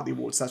giving out the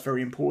awards, that's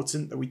very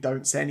important that we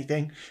don't say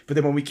anything. But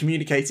then when we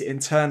communicate it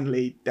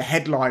internally, the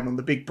headline on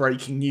the big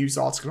breaking news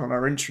article on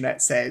our intranet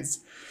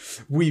says,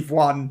 "We've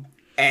won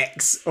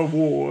X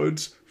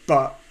award,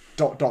 but ...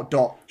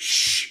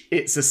 shh,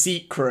 it's a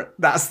secret."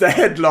 That's the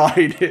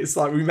headline. It's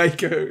like we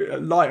make a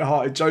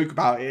light-hearted joke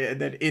about it, and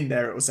then in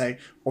there it will say,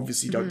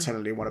 "Obviously don't tell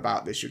anyone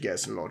about this, you'll get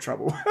us in a lot of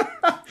trouble."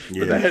 But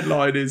the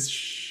headline is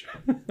shh.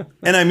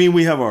 And I mean,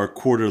 we have our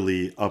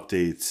quarterly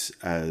updates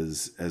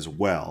as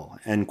well.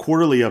 And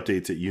quarterly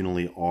updates at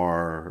Unily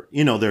are,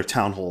 they're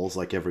town halls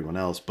like everyone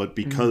else, but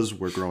because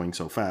we're growing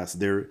so fast,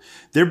 they're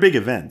big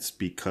events,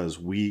 because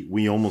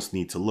we almost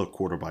need to look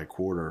quarter by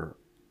quarter.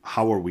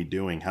 How are we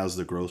doing? How's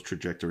the growth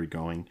trajectory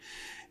going?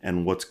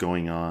 and what's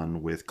going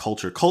on with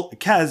culture.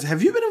 Kaz,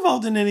 have you been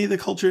involved in any of the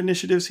culture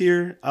initiatives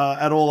here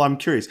at all? I'm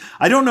curious.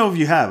 I don't know if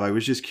you have. I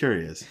was just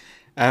curious.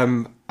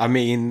 I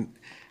mean,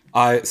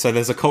 so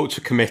there's a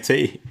culture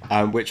committee,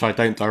 which I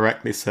don't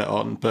directly sit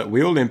on, but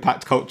we all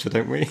impact culture,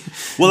 don't we?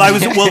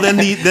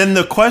 Then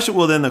the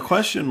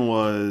question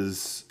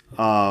was,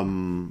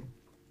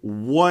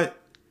 what,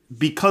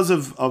 because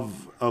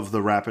of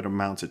the rapid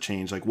amounts of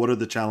change, like what are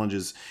the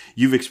challenges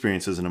you've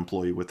experienced as an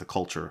employee with the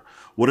culture?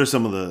 What are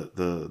some of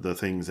the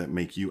things that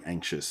make you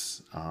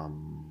anxious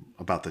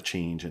about the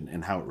change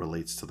and how it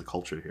relates to the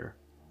culture here?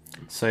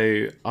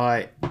 So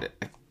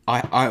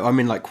I'm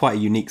in like quite a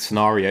unique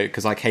scenario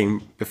because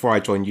before I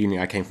joined Unily,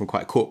 I came from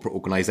quite a corporate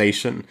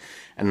organization,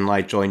 and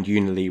I joined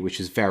Unily, which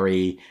is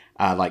very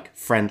like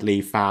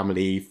friendly,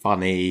 family,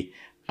 funny.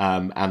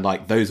 And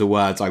like those are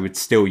words I would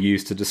still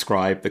use to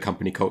describe the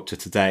company culture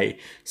today.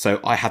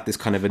 So I had this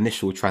kind of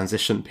initial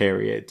transition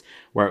period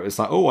where it was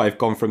like, oh, I've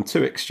gone from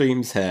two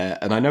extremes here,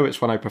 and I know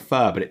which one I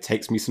prefer, but it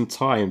takes me some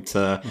time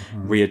to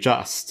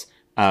readjust.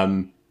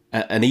 And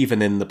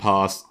even in the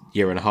past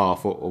year and a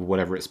half or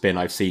whatever it's been,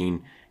 I've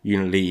seen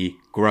Unily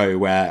grow,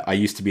 where I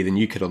used to be the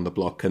new kid on the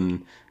block,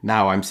 and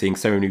now I'm seeing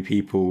so many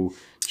people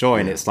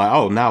join. It's like,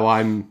 oh, now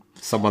I'm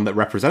someone that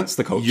represents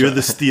the culture. You're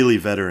the steely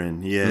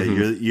veteran. Yeah,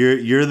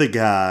 you're the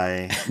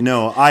guy.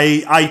 No,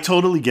 I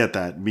totally get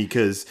that,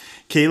 because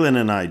Kaitlin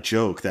and I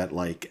joke that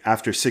like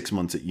after 6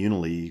 months at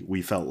Unily,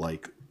 we felt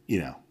like,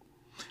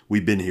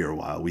 we've been here a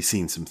while. We've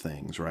seen some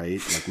things, right?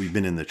 Like we've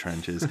been in the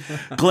trenches.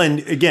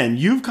 Glen, again,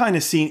 you've kind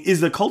of seen, is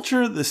the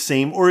culture the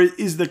same, or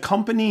is the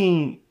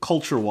company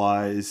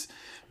culture-wise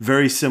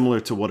very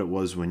similar to what it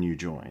was when you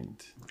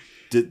joined?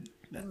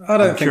 I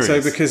don't think so,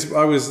 because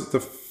I was the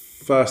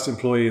first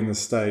employee in the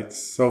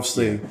States. So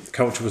obviously the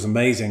culture was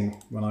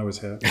amazing when I was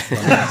here.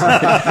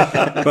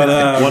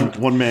 But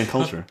one man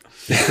culture.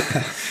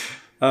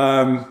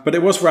 But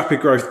it was rapid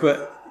growth,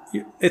 but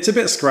it's a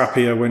bit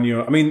scrappier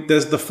when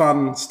there's the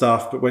fun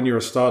stuff, but when you're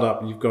a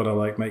startup, you've got to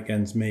like make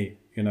ends meet,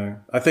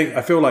 I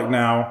feel like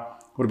now,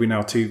 what are we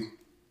now,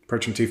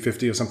 approaching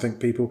 250 or something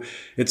people?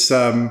 It's,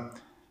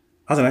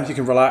 I don't know, you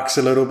can relax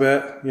a little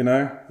bit,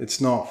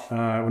 it's not,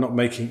 we're not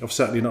making, or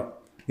certainly not,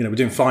 we're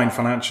doing fine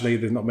financially.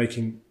 They're not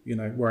making,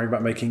 worrying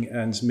about making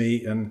ends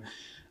meet. And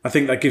I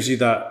think that gives you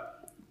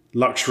that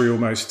luxury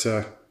almost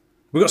to,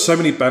 we've got so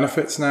many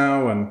benefits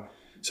now and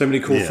so many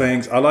cool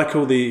things. I like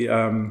all the,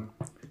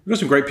 we've got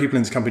some great people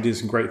in this company doing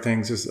some great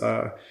things.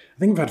 I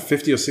think we've had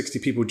 50 or 60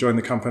 people join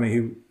the company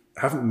who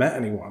haven't met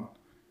anyone,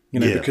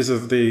 because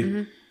of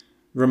the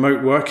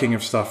remote working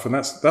of stuff. And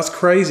that's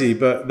crazy,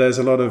 but there's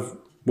a lot of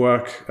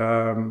work.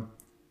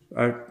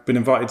 I've been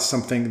invited to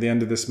something at the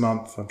end of this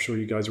month. I'm sure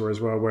you guys were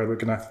as well, where we're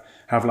going to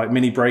have like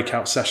mini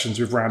breakout sessions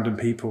with random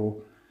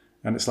people.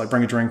 And it's like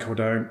bring a drink or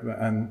don't,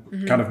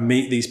 and kind of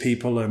meet these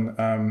people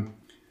and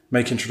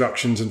make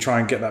introductions and try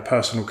and get that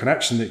personal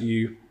connection that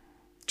you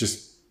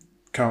just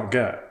can't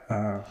get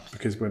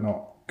because we're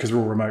all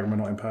remote and we're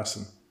not in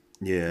person.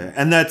 Yeah.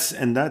 And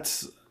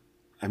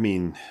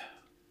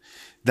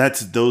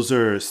those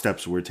are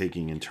steps we're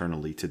taking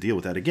internally to deal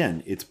with that.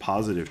 Again, it's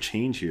positive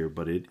change here,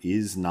 but it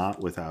is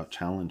not without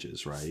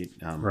challenges, right?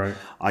 Right.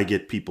 I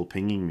get people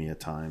pinging me at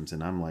times,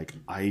 and I'm like,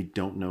 I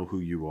don't know who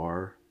you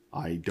are.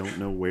 I don't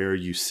know where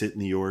you sit in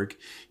the org.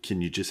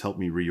 Can you just help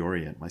me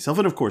reorient myself?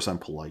 And of course, I'm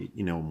polite,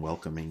 I'm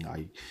welcoming.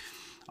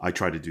 I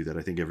try to do that.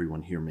 I think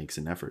everyone here makes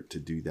an effort to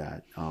do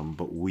that.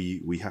 But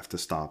we have to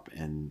stop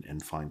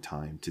and find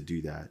time to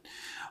do that.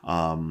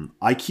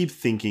 I keep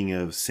thinking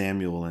of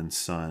Samuel and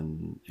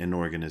Son, an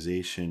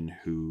organization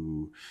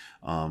who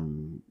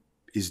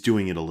is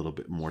doing it a little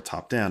bit more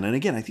top down. And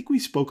again, I think we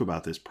spoke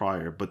about this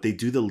prior, but they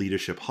do the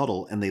leadership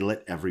huddle and they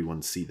let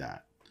everyone see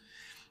that.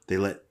 They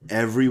let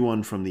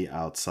everyone from the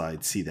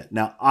outside see that.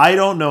 Now, I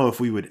don't know if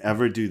we would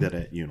ever do that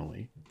at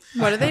Unily.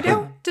 What do they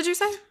do? Did you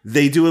say?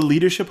 They do a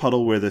leadership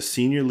huddle where the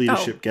senior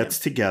leadership gets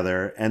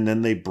together and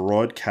then they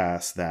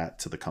broadcast that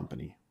to the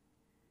company.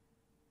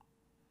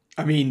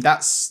 I mean,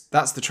 that's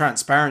the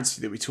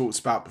transparency that we talked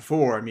about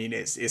before. I mean,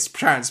 it's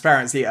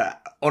transparency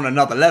on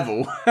another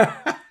level.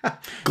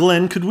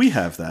 Glen, could we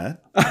have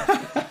that?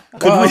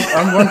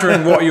 I'm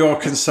wondering what your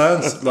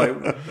concerns, like,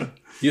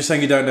 you're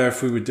saying you don't know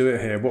if we would do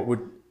it here. What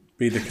would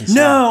be the concern?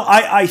 No,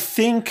 I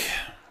think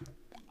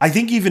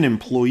even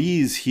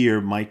employees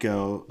here might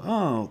go,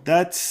 oh,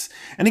 that's...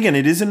 And again,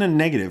 it isn't a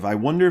negative. I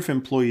wonder if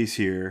employees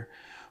here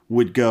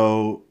would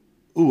go,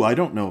 ooh, I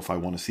don't know if I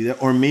want to see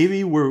that. Or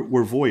maybe we're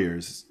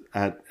voyeurs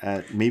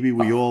at maybe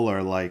we all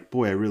are like,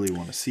 boy, I really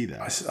want to see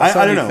that.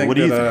 I don't know. What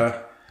do you think?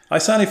 I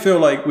certainly feel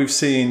like we've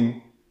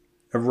seen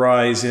a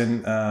rise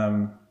in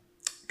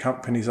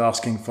companies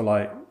asking for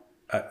like,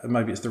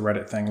 maybe it's the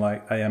Reddit thing,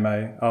 like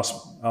AMA,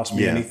 ask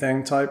me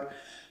anything type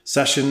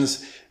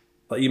sessions.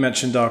 Like you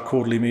mentioned, our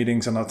quarterly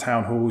meetings and our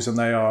town halls, and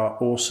they are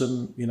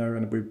awesome,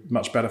 and we're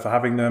much better for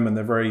having them, and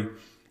they're very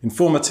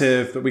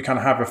informative, but we kind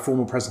of have a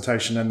formal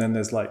presentation, and then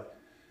there's like,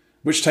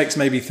 which takes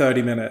maybe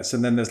 30 minutes,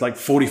 and then there's like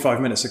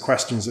 45 minutes of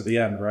questions at the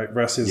end, right?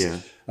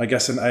 Versus, I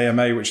guess, an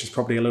AMA, which is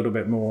probably a little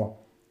bit more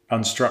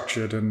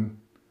unstructured and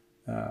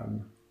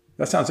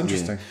That sounds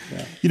interesting.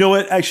 Yeah. You know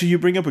what? Actually, you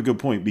bring up a good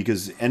point,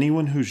 because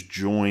anyone who's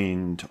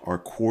joined our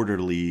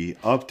quarterly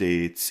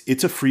updates,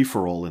 it's a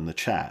free-for-all in the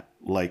chat.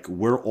 Like,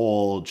 we're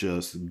all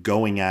just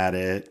going at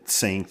it,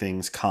 saying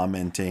things,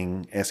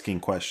 commenting, asking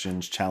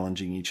questions,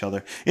 challenging each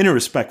other in a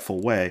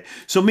respectful way.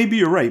 So maybe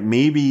you're right.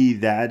 Maybe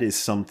that is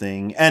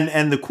something.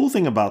 And the cool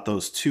thing about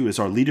those too is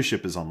our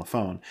leadership is on the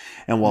phone.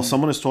 And while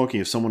someone is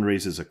talking, if someone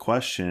raises a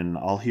question,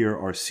 I'll hear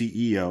our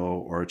CEO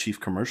or our chief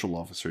commercial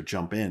officer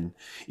jump in,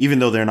 even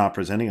though they're not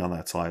presenting on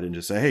that slide, and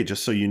just say, hey,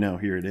 just so you know,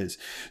 here it is.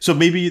 So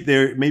maybe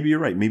you're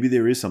right. Maybe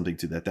there is something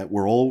to that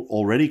we're all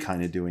already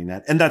kind of doing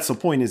that. And that's the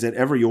point, is that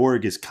every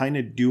org is kind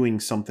of doing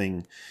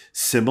something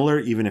similar,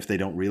 even if they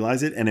don't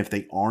realize it. And if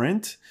they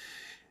aren't,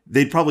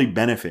 they'd probably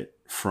benefit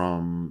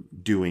from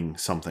doing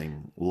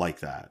something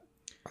like that.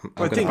 I'm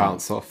going to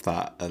bounce off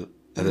that a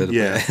little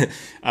bit,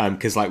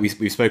 because like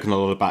we've spoken a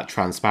lot about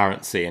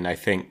transparency, and I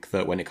think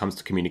that when it comes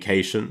to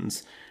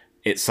communications,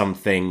 that's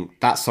something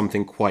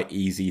quite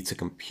easy to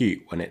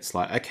compute. When it's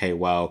like, okay,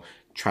 well,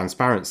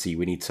 transparency,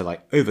 we need to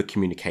like over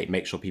communicate,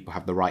 make sure people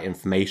have the right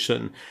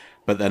information.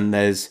 But then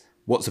there's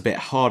what's a bit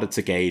harder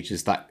to gauge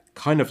is that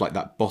kind of like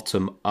that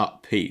bottom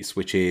up piece,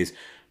 which is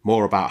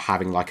more about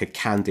having like a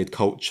candid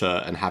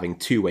culture and having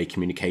two-way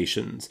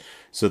communications,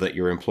 so that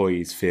your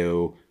employees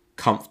feel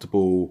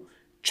comfortable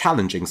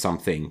challenging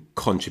something,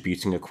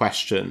 contributing a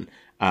question,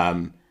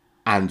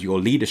 and your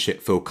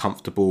leadership feel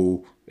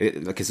comfortable.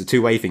 Like, it's a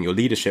two-way thing. Your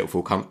leadership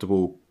feel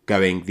comfortable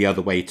going the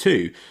other way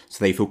too,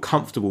 so they feel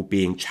comfortable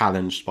being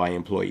challenged by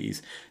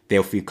employees.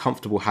 They'll feel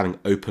comfortable having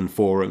open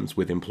forums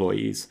with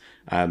employees.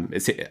 I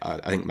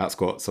think Matt's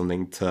got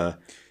something to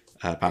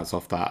bounce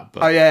off that.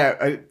 But. Oh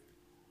yeah,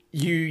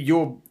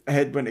 your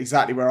head went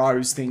exactly where I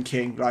was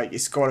thinking. Like,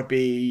 it's got to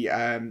be,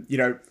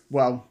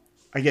 well,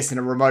 I guess in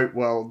a remote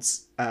world,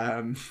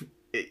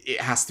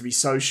 it has to be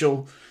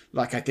social.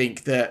 Like, I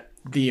think that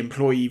the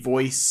employee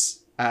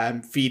voice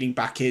feeding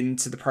back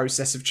into the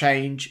process of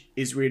change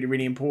is really,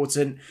 really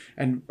important.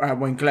 And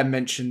when Glenn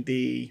mentioned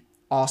the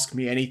Ask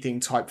Me Anything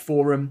type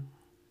forum,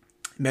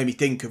 it made me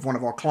think of one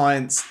of our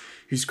clients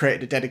who's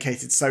created a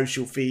dedicated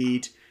social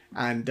feed,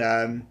 and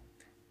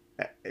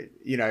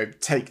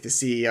take the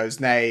CEO's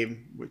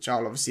name, which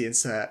I'll obviously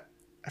insert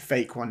a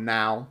fake one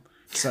now.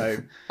 So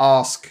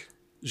ask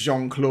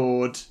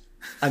Jean-Claude,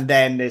 and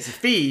then there's a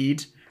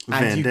feed.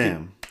 And Van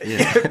Damme.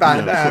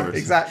 Van Damme,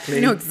 exactly.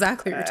 You know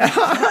exactly what you're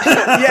talking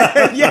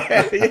about.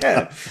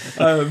 Yeah.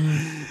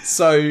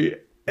 So,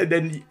 and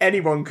then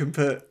anyone can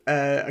put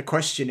a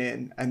question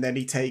in, and then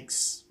he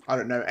takes, I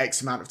don't know,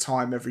 X amount of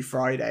time every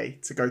Friday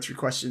to go through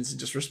questions and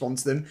just respond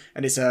to them.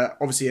 And it's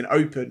obviously an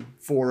open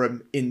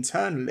forum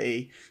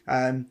internally.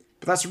 But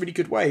that's a really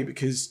good way,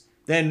 because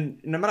then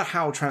no matter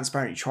how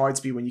transparent you try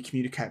to be when you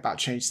communicate about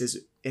change, there's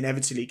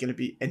inevitably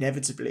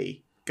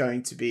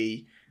going to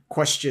be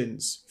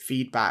questions,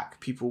 feedback.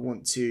 People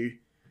want to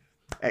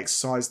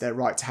exercise their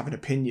right to have an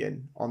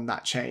opinion on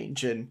that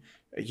change. And,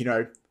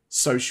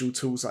 social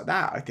tools like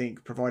that, I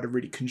think, provide a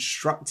really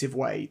constructive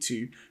way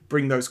to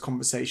bring those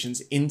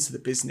conversations into the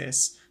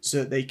business, so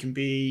that they can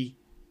be,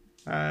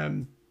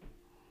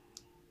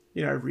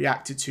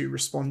 reacted to,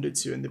 responded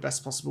to in the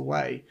best possible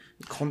way,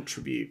 and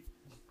contribute.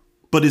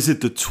 But is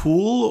it the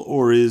tool,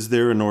 or is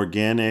there an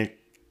organic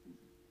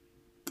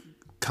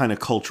kind of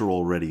culture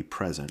already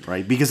present,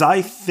 right? Because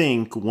I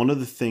think one of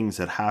the things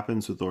that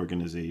happens with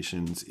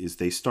organizations is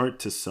they start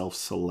to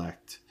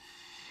self-select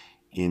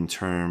in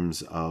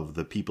terms of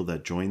the people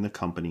that join the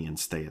company and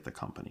stay at the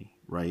company,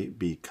 right?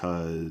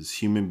 Because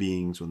human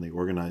beings, when they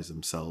organize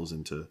themselves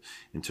into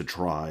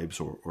tribes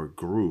or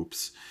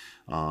groups,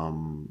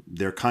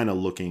 they're kind of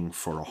looking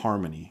for a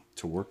harmony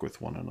to work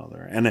with one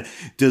another. And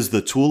does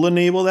the tool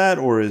enable that,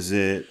 or is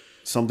it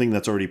something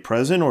that's already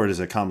present, or is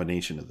it a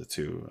combination of the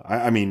two?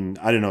 I mean,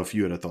 I don't know if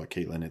you had a thought,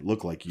 Kaitlin. It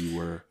looked like you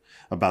were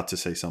about to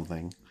say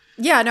something.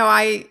 Yeah, no,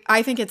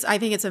 I think it's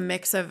a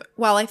mix of,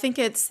 well, I think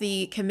it's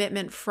the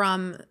commitment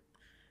from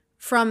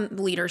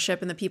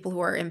leadership and the people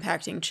who are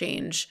impacting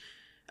change,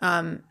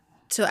 to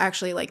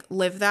actually like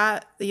live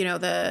that,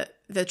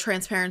 the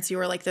transparency,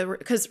 or like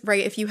because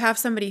right, if you have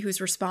somebody who's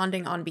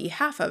responding on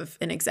behalf of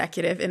an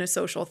executive in a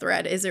social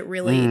thread, are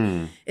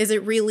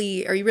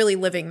you really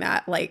living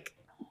that like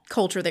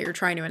culture that you're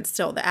trying to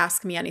instill, the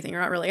ask me anything?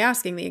 You're not really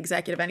asking the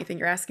executive anything,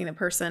 you're asking the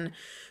person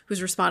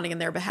who's responding in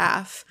their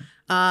behalf.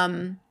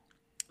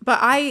 But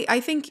I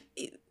think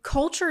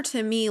culture,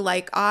 to me,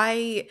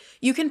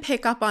 you can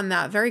pick up on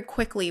that very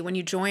quickly when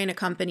you join a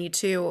company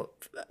too,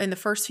 in the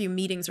first few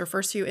meetings or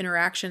first few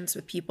interactions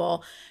with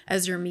people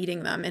as you're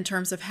meeting them, in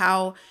terms of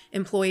how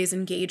employees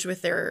engage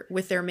with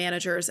their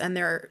managers and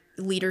their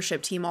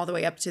leadership team all the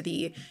way up to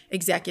the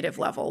executive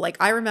level. Like,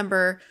 I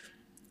remember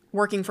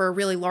working for a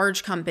really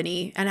large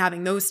company and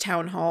having those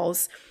town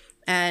halls,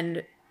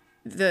 and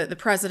the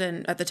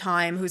president at the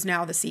time, who's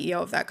now the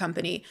CEO of that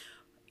company,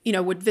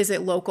 would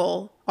visit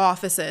local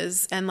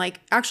offices and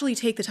actually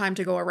take the time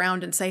to go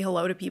around and say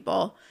hello to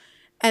people.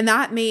 And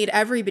that made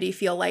everybody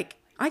feel like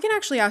I can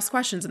actually ask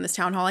questions in this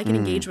town hall. I can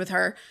engage with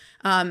her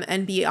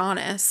and be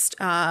honest.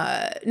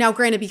 Now,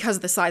 granted, because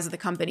of the size of the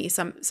company,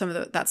 some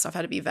of that stuff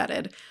had to be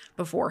vetted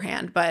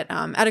beforehand. But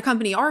at a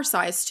company our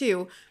size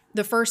too,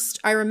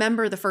 I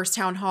remember the first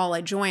town hall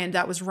I joined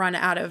that was run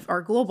out of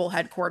our global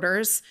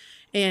headquarters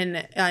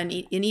in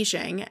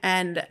Yixing,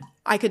 and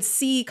I could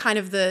see kind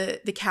of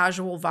the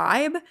casual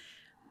vibe,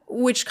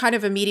 which kind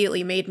of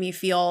immediately made me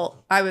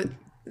feel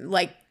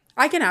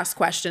I can ask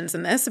questions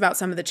in this about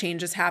some of the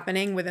changes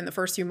happening within the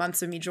first few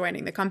months of me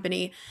joining the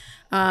company.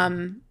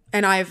 And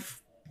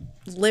I've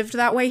lived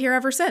that way here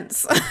ever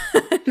since.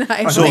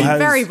 I've been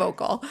very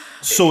vocal.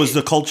 So is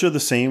the culture the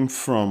same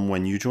from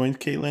when you joined,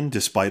 Kaitlin,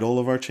 despite all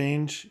of our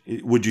change?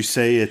 Would you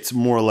say it's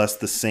more or less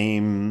the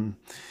same,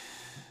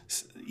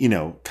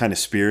 kind of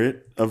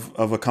spirit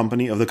of the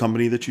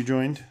company that you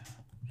joined?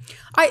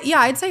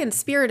 I'd say in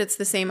spirit it's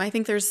the same. I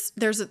think there's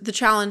the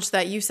challenge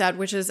that you said,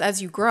 which is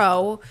as you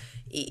grow,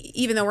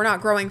 even though we're not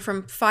growing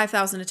from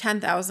 5,000 to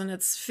 10,000,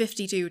 it's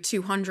 50 to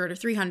 200 or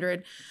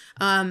 300.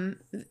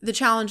 The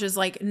challenge is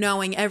like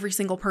knowing every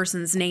single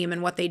person's name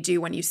and what they do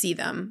when you see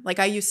them. Like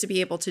I used to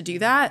be able to do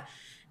that.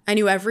 I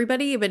knew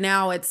everybody, but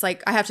now it's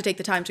like I have to take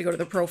the time to go to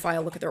their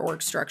profile, look at their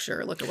org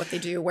structure, look at what they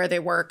do, where they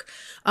work.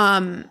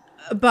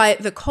 But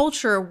the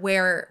culture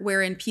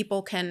wherein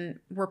people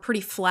we're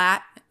pretty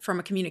flat from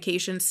a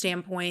communication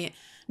standpoint.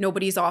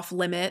 Nobody's off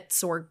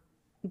limits or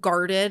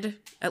guarded,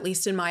 at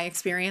least in my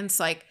experience.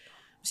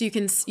 So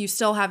you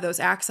still have those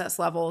access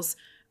levels.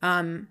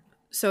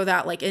 So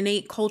that like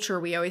innate culture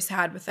we always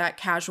had with that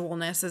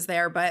casualness is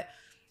there, but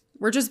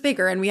we're just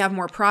bigger and we have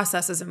more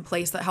processes in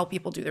place that help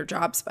people do their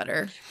jobs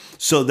better.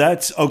 So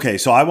that's okay.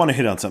 So I want to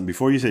hit on something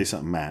before you say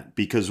something, Matt,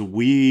 because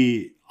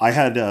I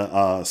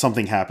had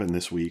something happen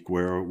this week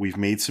where we've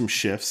made some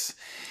shifts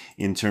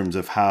in terms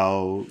of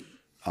how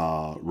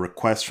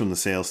requests from the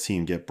sales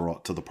team get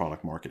brought to the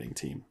product marketing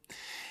team.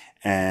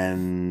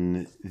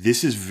 And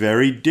this is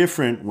very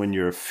different when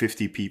you're a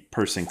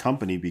 50-person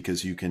company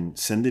because you can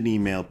send an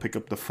email, pick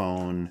up the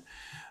phone,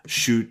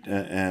 shoot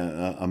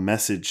a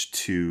message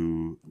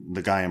to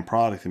the guy in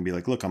product and be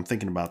like, look, I'm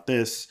thinking about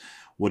this.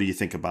 What do you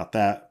think about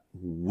that?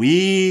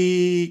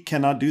 We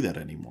cannot do that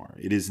anymore.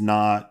 It is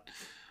not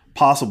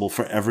possible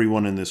for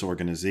everyone in this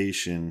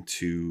organization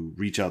to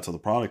reach out to the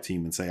product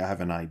team and say, I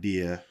have an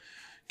idea.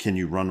 Can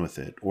you run with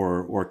it?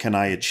 Or can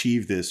I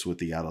achieve this with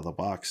the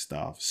out-of-the-box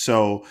stuff?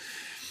 So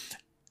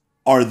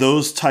are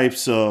those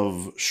types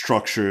of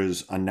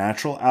structures a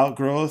natural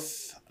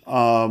outgrowth?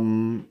 I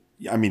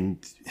mean,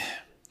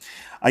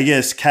 I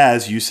guess,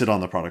 Kaz, you sit on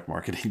the product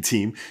marketing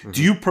team. Mm-hmm.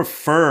 Do you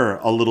prefer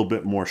a little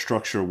bit more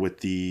structure with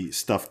the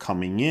stuff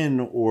coming in,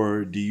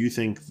 or do you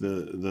think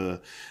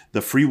the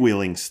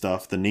freewheeling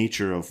stuff, the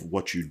nature of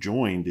what you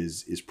joined,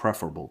 is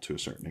preferable to a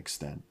certain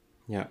extent?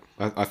 Yeah,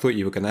 I thought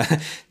you were going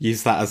to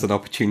use that as an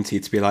opportunity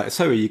to be like,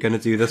 so are you going to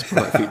do this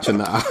product feature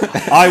now?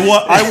 I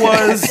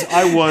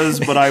was,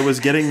 but I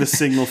was getting the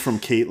signal from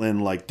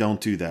Kaitlin, like,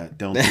 don't do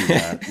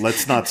that.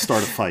 Let's not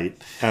start a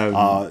fight.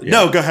 No,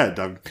 go ahead,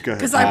 Doug. Go ahead.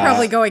 Because I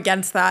probably go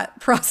against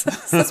that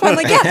process. That's why I'm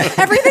like, yeah,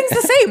 everything's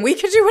the same. We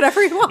can do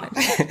whatever you want.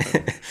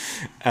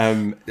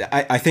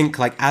 I think,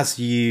 like, as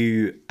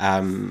you...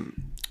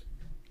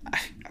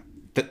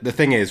 the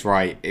thing is,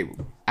 right,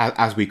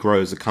 as we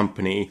grow as a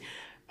company...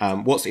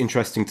 what's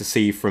interesting to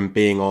see from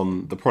being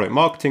on the product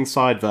marketing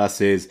side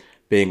versus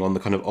being on the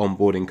kind of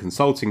onboarding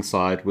consulting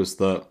side was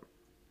that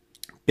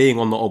being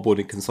on the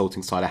onboarding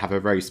consulting side, I have a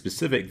very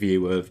specific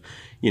view of,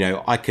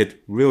 I could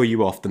reel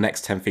you off the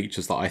next 10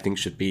 features that I think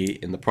should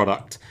be in the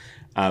product.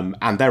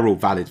 And they're all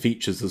valid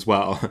features as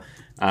well.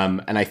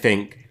 And I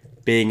think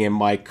being in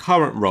my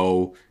current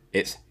role,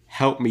 it's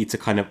helped me to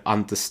kind of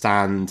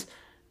understand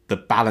the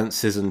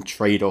balances and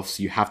trade-offs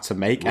you have to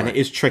make. Right. And it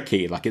is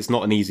tricky. Like, it's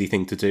not an easy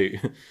thing to do.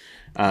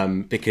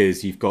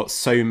 Because you've got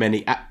so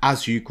many,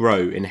 as you grow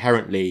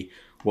inherently,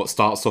 what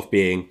starts off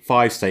being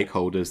 5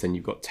 stakeholders, then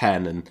you've got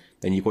 10, and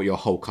then you've got your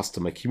whole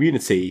customer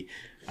community.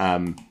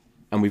 And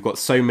we've got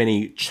so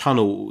many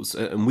channels,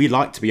 and we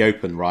like to be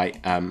open, right?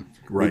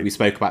 Right. We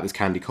spoke about this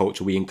candy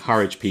culture. We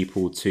encourage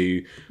people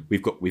to,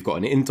 we've got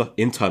an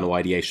internal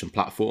ideation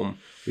platform.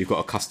 We've got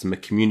a customer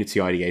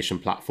community ideation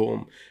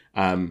platform.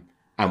 And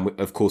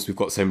of course, we've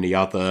got so many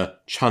other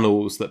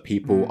channels that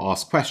people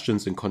ask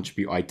questions and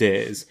contribute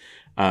ideas.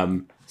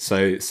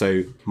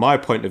 So my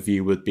point of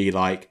view would be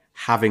like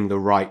having the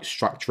right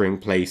structure in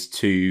place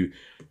to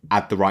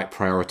add the right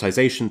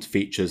prioritization to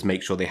features,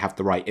 make sure they have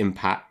the right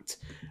impact.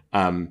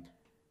 I'm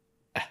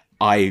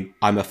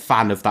a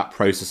fan of that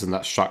process and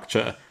that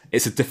structure.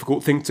 It's a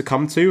difficult thing to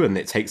come to, and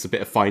it takes a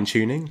bit of fine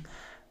tuning.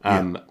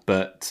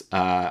 But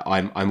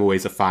I'm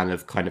always a fan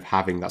of kind of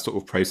having that sort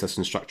of process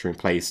and structure in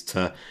place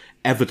to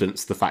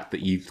evidence the fact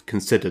that you've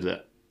considered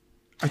it.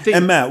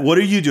 And Matt, what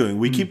are you doing?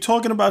 We keep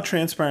talking about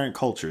transparent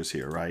cultures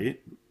here, right?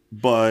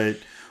 But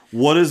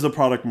what is the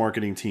product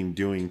marketing team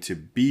doing to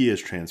be as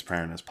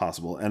transparent as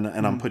possible? And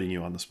I'm putting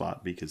you on the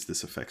spot because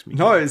this affects me.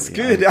 No, it's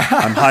good.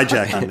 I'm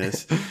hijacking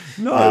this.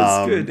 No,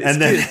 it's good.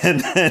 And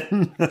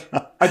then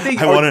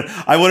think I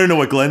want to know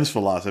what Glen's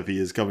philosophy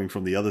is coming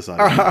from the other side.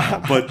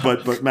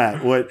 But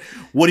Matt,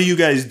 what do you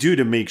guys do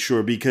to make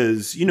sure?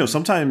 Because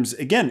sometimes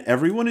again,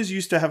 everyone is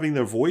used to having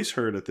their voice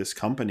heard at this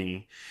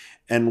company,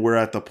 and we're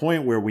at the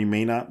point where we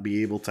may not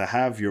be able to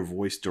have your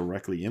voice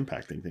directly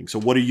impacting things. So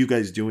what are you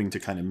guys doing to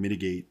kind of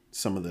mitigate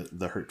some of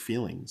the hurt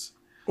feelings?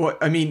 Well,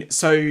 I mean,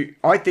 so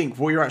I think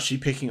what you're actually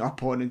picking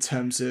up on in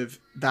terms of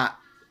that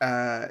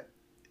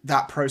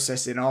that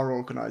process in our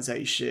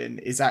organization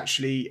is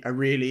actually a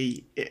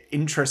really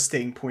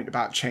interesting point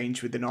about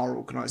change within our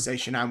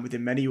organization and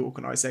within many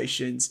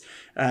organizations,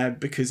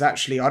 because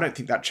actually I don't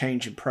think that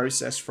change in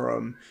process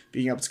from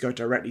being able to go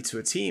directly to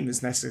a team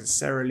is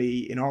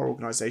necessarily, in our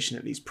organization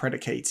at least,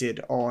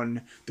 predicated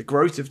on the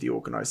growth of the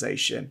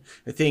organization.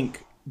 I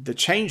think the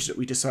change that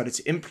we decided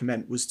to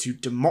implement was to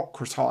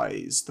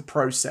democratize the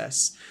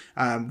process.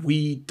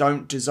 We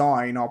don't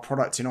design our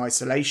product in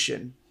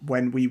isolation.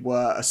 When we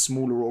were a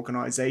smaller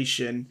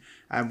organization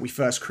and we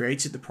first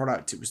created the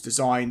product, it was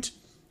designed,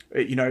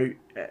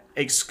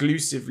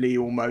 exclusively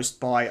almost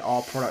by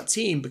our product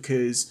team,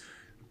 because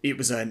it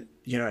was a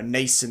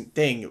nascent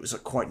thing. It was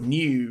quite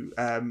new.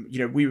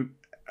 We were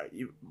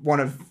one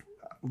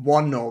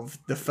of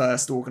the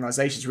first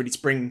organizations really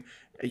to bring,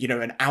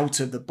 an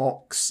out of the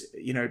box,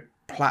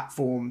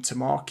 platform to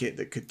market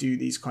that could do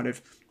these kind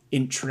of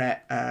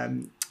intranet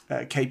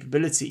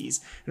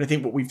capabilities. And I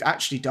think what we've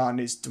actually done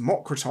is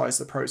democratize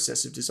the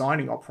process of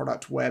designing our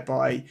product,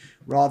 whereby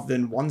rather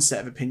than one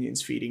set of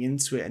opinions feeding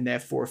into it and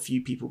therefore a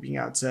few people being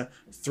able to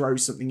throw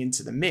something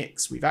into the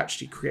mix, we've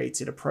actually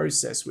created a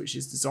process which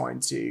is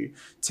designed to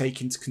take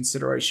into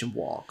consideration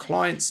what our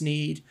clients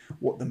need,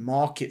 what the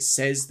market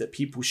says that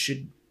people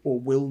should or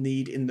will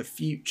need in the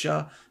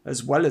future,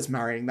 as well as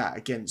marrying that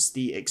against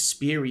the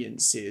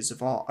experiences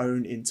of our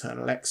own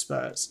internal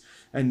experts.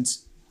 And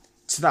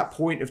to that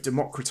point of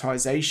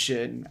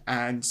democratization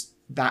and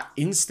that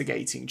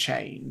instigating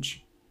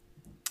change,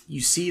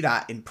 you see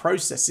that in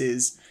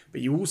processes,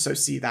 but you also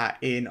see that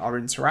in our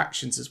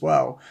interactions as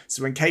well.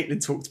 So when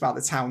Kaitlin talked about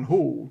the town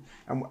hall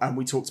and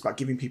we talked about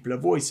giving people a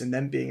voice and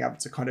then being able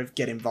to kind of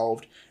get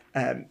involved,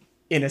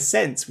 in a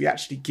sense, we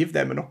actually give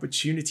them an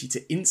opportunity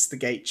to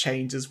instigate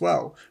change as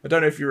well. I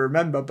don't know if you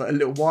remember, but a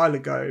little while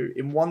ago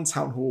in one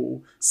town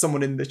hall,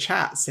 someone in the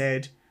chat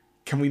said,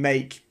 can we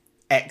make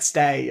X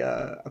day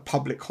a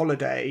public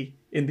holiday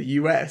in the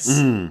US?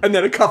 And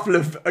then a couple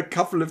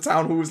of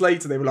town halls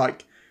later, they were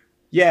like,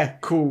 yeah,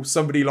 cool.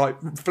 Somebody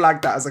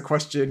flagged that as a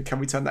question. Can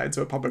we turn that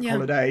into a public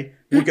holiday?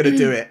 We're going to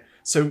do it.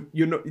 So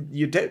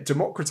you're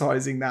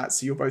democratizing that.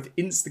 So you're both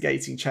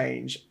instigating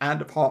change and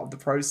a part of the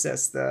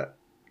process that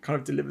kind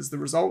of delivers the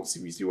results,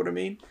 if you see what I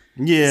mean.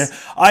 Yeah,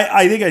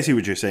 I think I see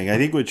what you're saying. I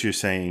think what you're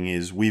saying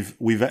is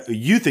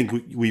you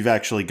think we've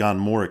actually gone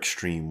more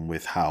extreme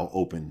with how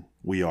open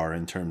we are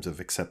in terms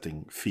of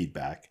accepting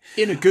feedback.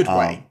 In a good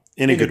way.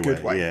 In a good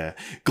way, yeah.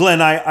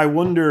 Glen, I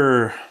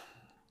wonder,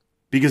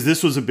 because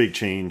this was a big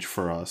change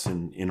for us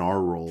in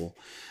our role,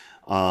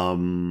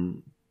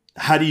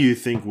 how do you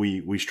think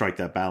we strike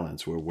that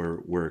balance where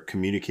we're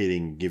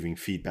communicating, giving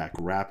feedback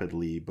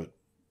rapidly, but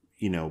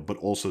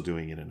also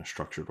doing it in a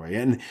structured way?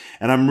 And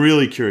I'm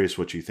really curious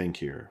what you think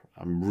here.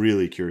 I'm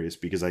really curious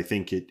because I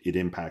think it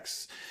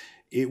impacts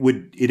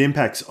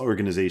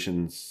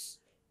organizations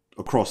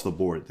across the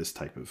board, this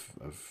type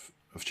of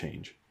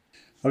change.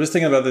 I'm just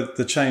thinking about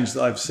the change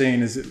that I've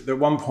seen is at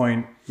one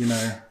point,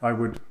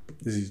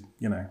 this is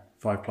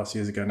 5+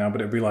 years ago now,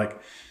 but it'd be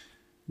like,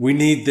 we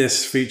need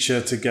this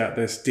feature to get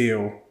this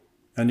deal,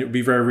 and it would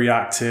be very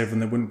reactive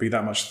and there wouldn't be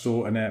that much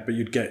thought in it, but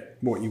you'd get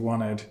what you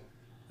wanted.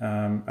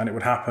 And it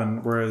would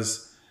happen.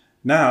 Whereas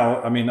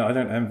now, I mean, I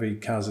don't envy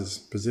Kaz's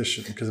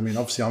position because, I mean,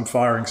 obviously I'm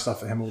firing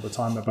stuff at him all the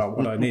time about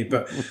what I need,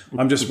 but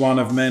I'm just one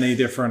of many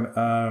different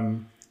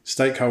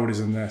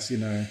stakeholders in this,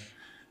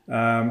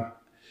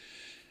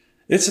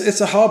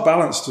 It's a hard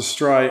balance to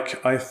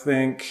strike. I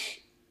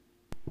think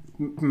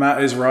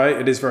Matt is right.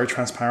 It is very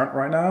transparent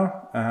right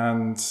now,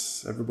 and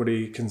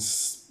everybody can,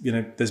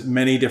 there's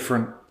many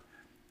different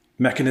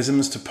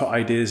mechanisms to put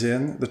ideas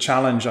in. The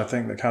challenge I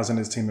think that Kaz and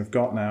his team have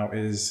got now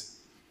is,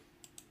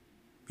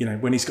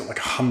 when he's got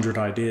 100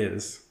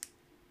 ideas,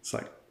 it's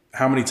like,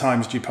 how many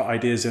times do you put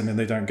ideas in and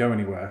they don't go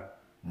anywhere?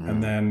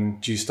 And then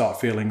do you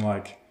start feeling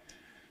like,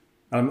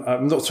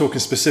 I'm not talking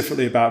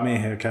specifically about me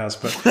here,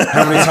 Kaz, but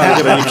how many times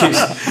you keep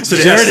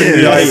suggesting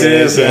the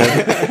ideas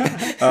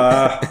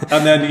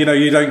and then,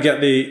 you don't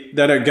get they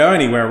don't go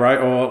anywhere, right?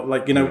 Or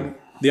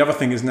the other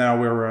thing is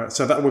now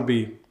so that would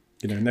be,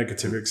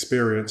 negative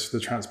experience, the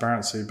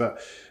transparency.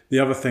 But the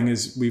other thing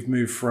is we've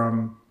moved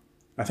from,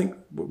 I think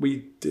what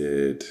we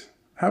did,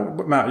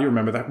 Matt, you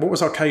remember that? What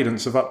was our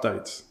cadence of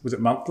updates? Was it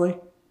monthly?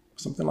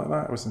 Something like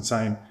that? It was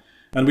insane.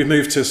 And we've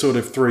moved to sort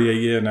of 3 a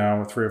year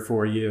now, 3 or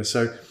 4 a year.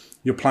 So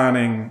you're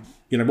planning,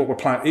 what we're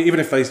planning, even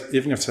if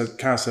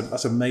Kaz said,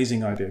 that's an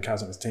amazing idea, Kaz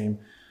and his team,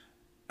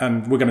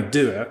 and we're going to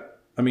do it.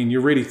 I mean,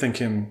 you're really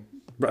thinking,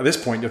 at this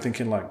point, you're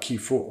thinking like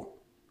Q4,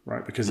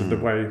 right? Because of the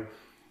way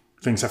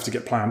things have to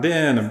get planned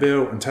in and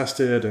built and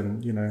tested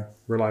and,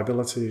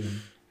 reliability.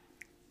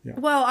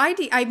 Well,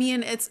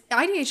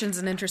 ideation's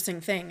an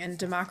interesting thing, and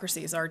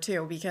democracies are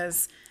too,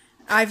 because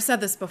I've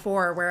said this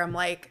before where I'm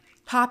like,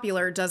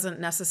 popular doesn't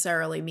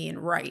necessarily mean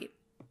right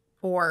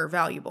or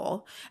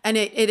valuable. And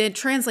it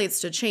translates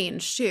to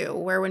change too,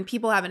 where when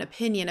people have an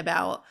opinion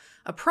about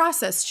a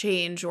process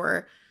change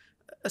or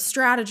a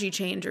strategy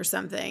change or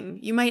something,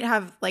 you might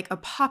have like a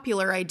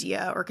popular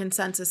idea or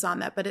consensus on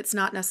that, but it's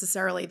not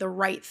necessarily the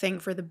right thing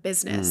for the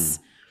business.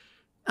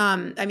 I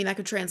mean, that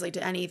could translate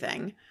to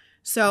anything.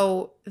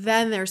 So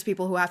then there's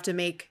people who have to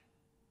make,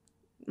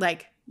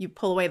 like, you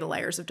pull away the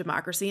layers of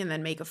democracy and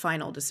then make a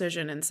final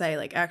decision and say,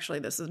 like, actually,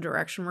 this is the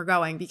direction we're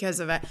going because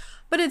of it.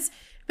 But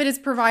it's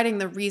providing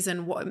the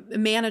reason,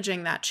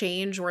 managing that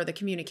change or the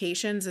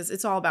communications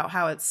it's all about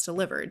how it's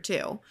delivered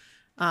too.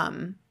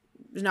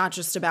 Not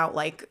just about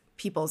like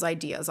people's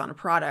ideas on a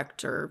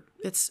product, or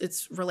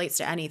it's relates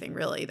to anything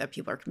really that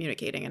people are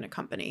communicating in a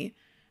company.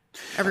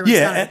 Everyone's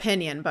got an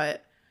opinion,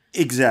 but.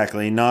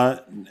 Exactly.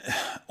 Not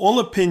all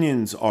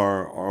opinions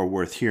are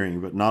worth hearing,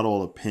 but not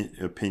all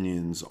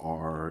opinions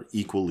are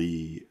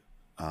equally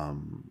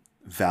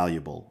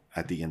valuable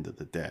at the end of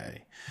the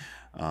day.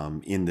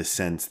 In the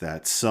sense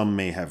that some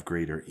may have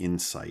greater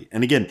insight.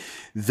 And again,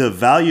 the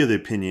value of the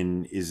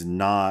opinion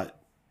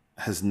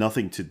has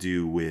nothing to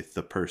do with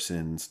the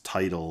person's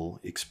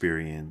title,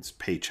 experience,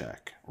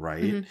 paycheck,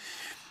 right? Mm-hmm.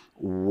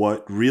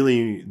 What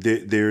really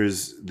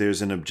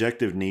there's an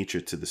objective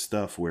nature to the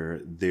stuff where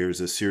there's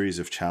a series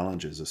of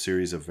challenges, a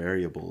series of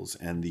variables,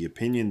 and the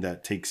opinion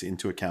that takes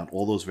into account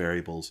all those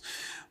variables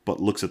but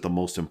looks at the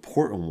most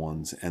important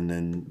ones and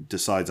then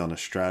decides on a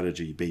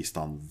strategy based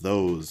on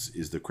those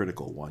is the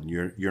critical one.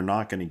 You're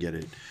not going to get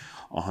it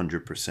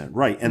 100%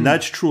 right. And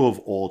that's true of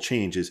all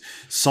changes.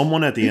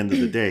 Someone at the end of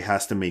the day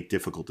has to make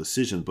difficult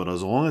decisions, but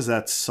as long as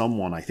that's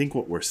someone, I think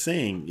what we're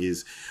saying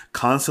is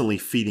constantly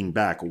feeding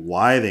back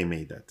why they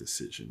made that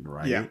decision,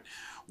 right? Yeah.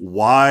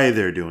 Why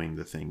they're doing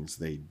the things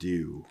they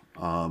do.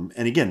 And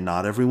again,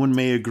 not everyone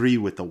may agree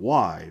with the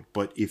why,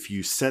 but if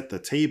you set the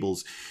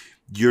tables,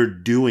 you're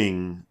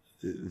doing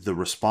the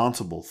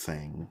responsible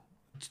thing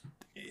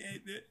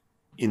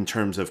in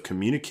terms of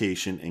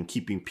communication and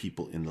keeping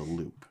people in the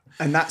loop.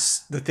 And that's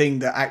the thing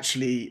that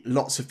actually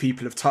lots of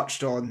people have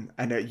touched on,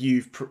 and that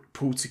you've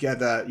pulled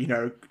together,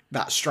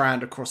 that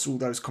strand across all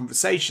those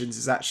conversations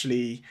is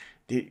actually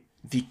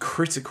the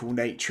critical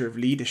nature of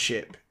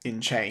leadership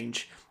in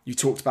change. You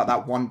talked about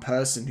that one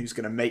person who's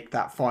going to make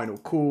that final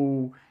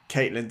call.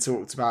 Kaitlin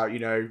talked about,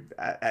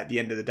 at the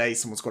end of the day,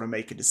 someone's got to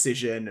make a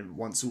decision, and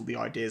once all the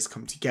ideas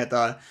come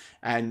together.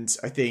 And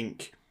I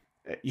think,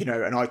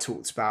 and I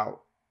talked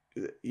about,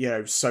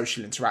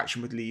 social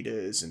interaction with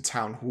leaders and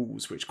town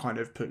halls, which kind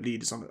of put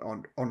leaders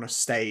on a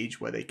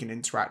stage where they can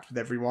interact with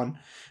everyone.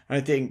 And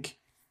I think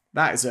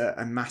that is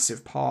a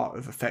massive part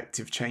of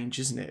effective change,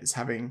 isn't it? Is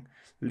having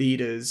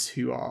leaders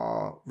who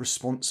are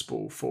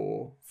responsible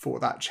for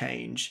that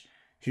change,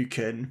 who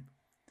can,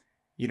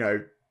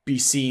 be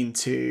seen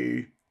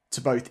to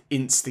both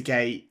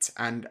instigate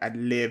and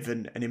live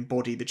and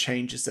embody the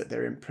changes that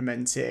they're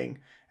implementing.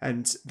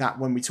 And that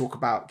when we talk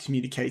about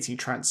communicating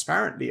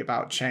transparently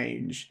about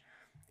change,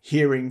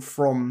 hearing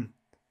from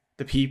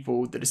the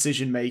people, the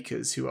decision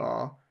makers who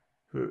are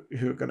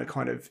going to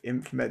kind of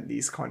implement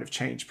these kind of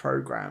change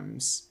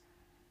programs.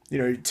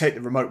 Take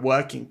the remote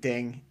working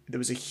thing. There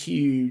was a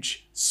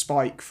huge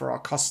spike for our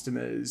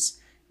customers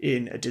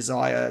in a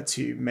desire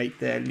to make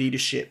their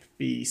leadership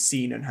be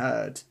seen and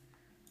heard,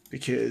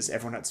 because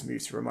everyone had to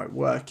move to remote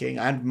working,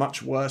 and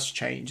much worse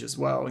change as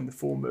well in the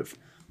form of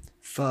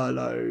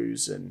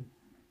furloughs and,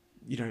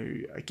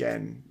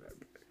 again,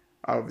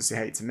 I obviously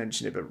hate to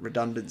mention it, but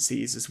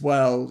redundancies as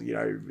well.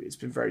 It's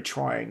been very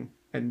trying.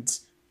 And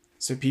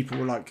so people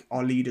were like,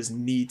 our leaders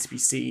need to be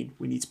seen.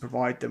 We need to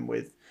provide them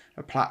with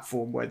a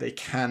platform where they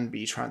can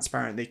be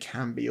transparent, they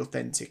can be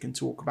authentic and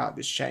talk about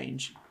this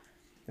change.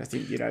 I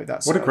think,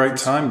 that's... What a great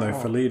time, though,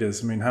 for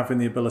leaders. I mean, having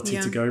the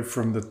ability to go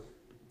from the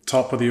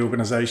top of the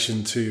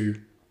organization to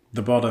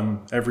the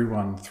bottom,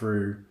 everyone,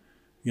 through,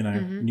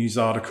 news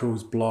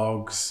articles,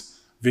 blogs,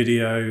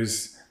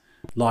 videos,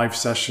 live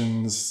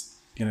sessions,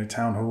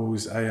 town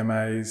halls,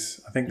 AMAs.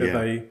 I think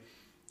that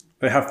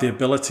they have the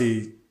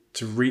ability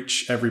to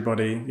reach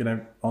everybody,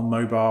 on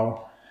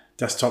mobile,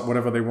 desktop,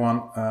 whatever they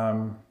want.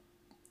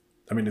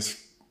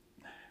 It's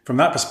from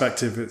that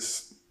perspective,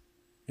 it's,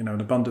 an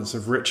abundance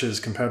of riches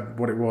compared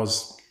to what it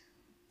was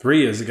 3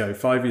 years ago,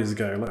 5 years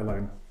ago, let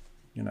alone,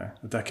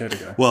 a decade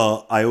ago.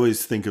 Well, I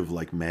always think of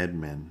like Mad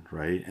Men,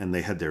 right? And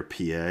they had their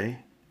PA,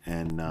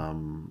 and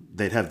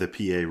they'd have the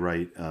PA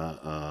write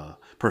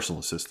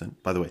personal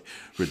assistant. By the way,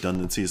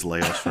 redundancies,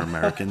 layoffs for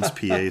Americans.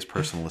 PA's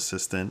personal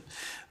assistant.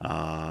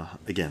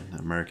 Again,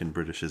 American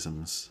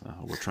Britishisms.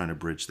 We're trying to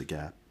bridge the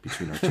gap.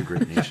 between our two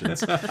great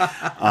nations,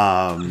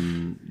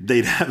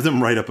 they'd have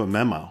them write up a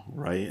memo,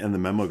 right? And the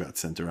memo got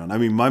sent around. I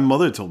mean, my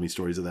mother told me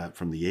stories of that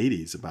from the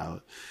 80s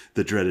about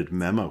the dreaded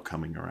memo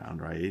coming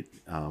around, right?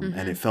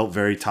 And it felt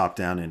very top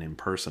down and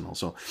impersonal.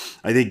 So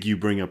I think you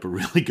bring up a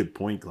really good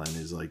point, Glenn,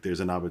 is like there's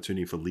an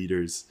opportunity for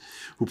leaders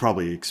who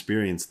probably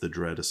experienced the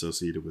dread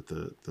associated with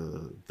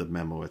the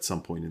memo at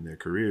some point in their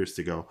careers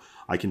to go,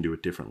 I can do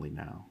it differently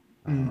now.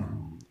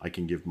 I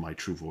can give my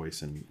true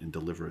voice and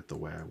deliver it the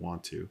way I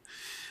want to.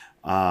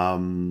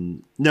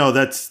 No,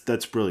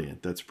 that's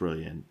brilliant. That's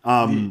brilliant.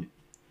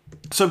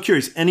 So I'm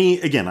curious,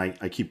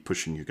 I keep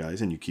pushing you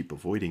guys and you keep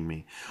avoiding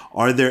me.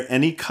 Are there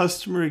any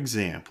customer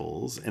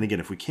examples? And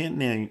again, if we can't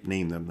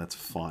name them, that's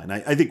fine.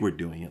 I think we're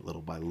doing it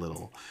little by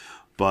little.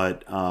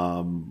 But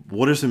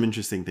what are some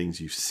interesting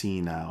things you've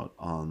seen out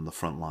on the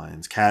front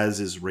lines? Kaz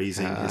is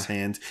raising his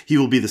hand. He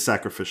will be the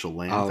sacrificial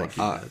lamb. Thank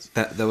you,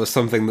 Kaz. There was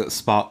something that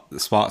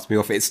sparked me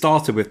off. It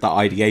started with that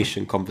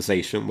ideation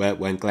conversation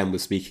when Glenn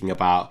was speaking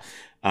about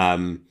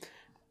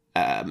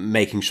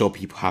making sure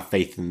people have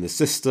faith in the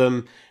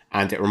system.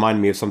 And it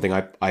reminded me of something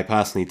I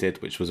personally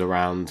did, which was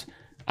around...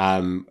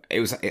 I think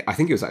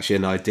it was actually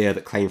an idea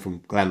that came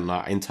from Glenn on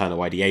our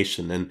internal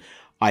ideation. And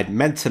I'd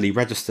mentally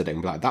registered it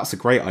and be like, that's a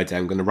great idea,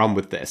 I'm going to run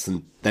with this,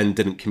 and then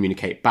didn't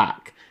communicate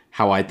back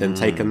how I'd then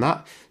taken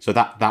that. So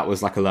that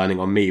was like a learning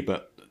on me,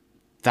 but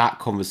that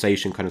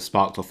conversation kind of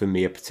sparked off in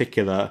me a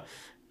particular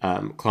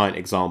client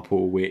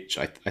example, which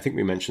I think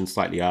we mentioned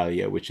slightly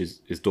earlier, which is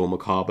Dawn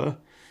Macabre.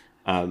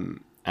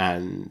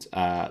 And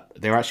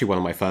they were actually one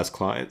of my first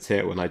clients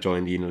here when I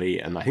joined Unily,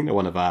 and I think they're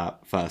one of our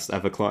first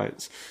ever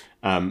clients.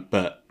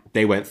 But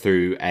they went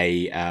through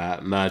a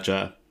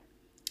merger.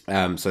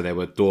 So they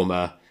were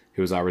Dorma,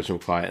 who was our original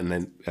client, and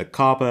then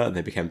Carber, and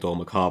they became Dawn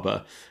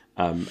Macabre.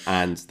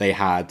 And they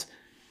had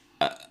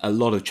a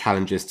lot of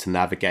challenges to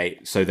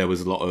navigate. So there was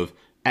a lot of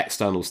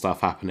external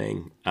stuff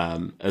happening,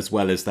 as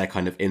well as their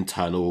kind of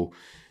internal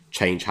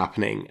change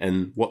happening.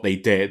 And what they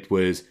did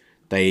was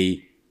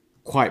they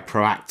quite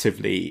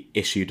proactively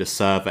issued a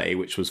survey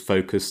which was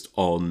focused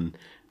on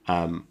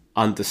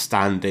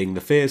understanding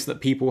the fears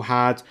that people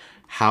had,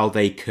 how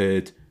they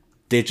could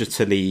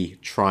digitally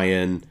try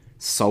and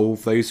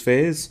solve those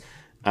fears.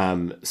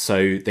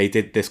 So they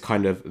did this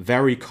kind of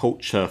very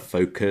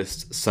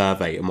culture-focused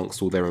survey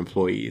amongst all their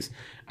employees.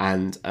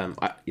 And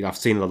I've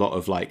seen a lot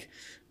of like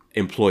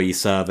employee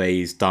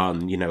surveys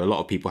done. A lot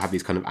of people have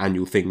these kind of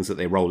annual things that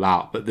they roll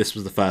out. But this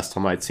was the first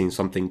time I'd seen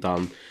something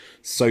done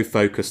so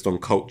focused on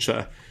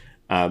culture.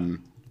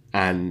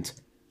 And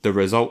the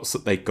results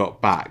that they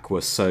got back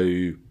were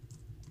so,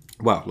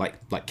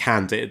 like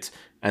candid.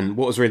 And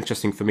what was really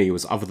interesting for me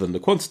was, other than the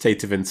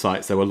quantitative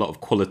insights, there were a lot of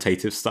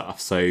qualitative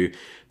stuff. So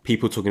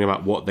people talking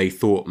about what they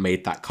thought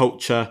made that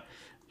culture.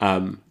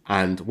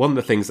 And one of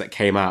the things that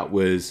came out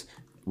was,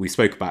 we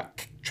spoke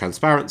about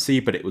transparency,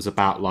 but it was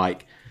about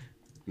like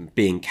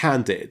being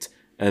candid.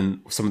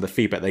 And some of the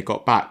feedback they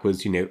got back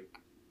was,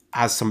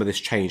 as some of this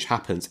change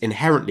happens,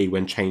 inherently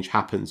when change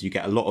happens, you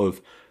get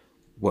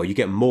you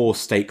get more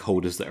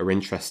stakeholders that are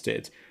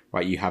interested,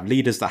 right? You have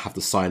leaders that have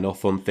to sign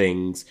off on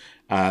things.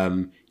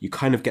 You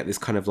kind of get this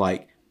kind of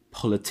like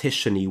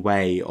politician-y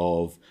way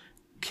of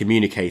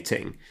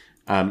communicating.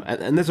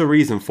 And there's a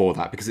reason for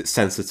that, because it's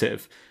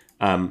sensitive.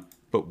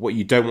 But what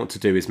you don't want to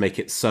do is make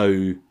it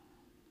so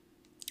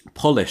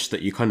polished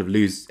that you kind of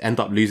end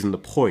up losing the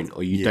point,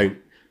 or you don't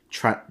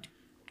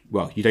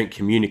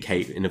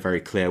communicate in a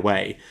very clear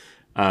way.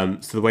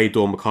 So the way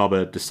Dawn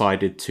Macabre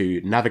decided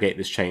to navigate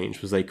this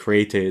change was they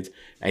created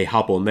a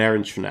hub on their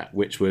intranet,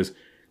 which was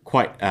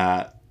quite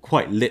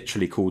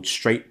literally called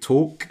Straight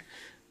Talk.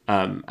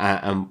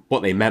 And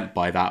what they meant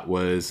by that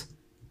was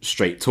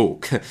straight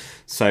talk.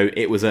 So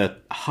it was a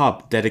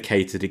hub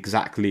dedicated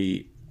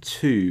exactly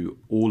to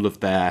all of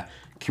their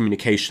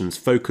communications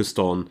focused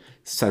on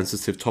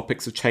sensitive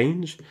topics of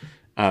change.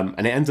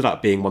 And it ended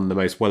up being one of the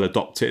most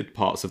well-adopted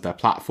parts of their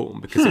platform,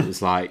 because it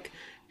was like,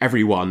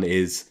 everyone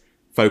is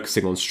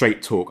focusing on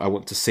straight talk. I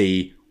want to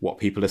see what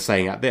people are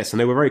saying at this. And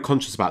they were very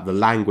conscious about the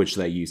language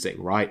they're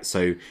using, right?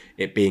 So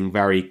it being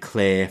very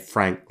clear,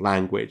 frank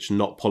language,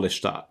 not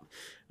polished up.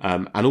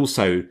 And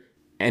also,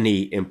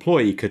 any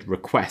employee could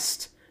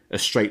request a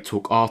straight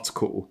talk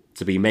article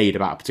to be made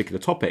about a particular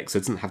topic. So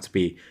it doesn't have to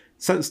be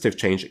sensitive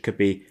change. It could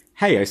be,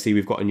 hey, I see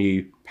we've got a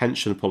new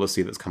pension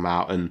policy that's come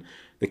out, and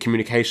the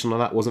communication on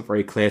that wasn't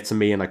very clear to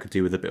me, and I could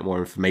do with a bit more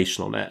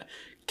information on it.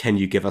 Can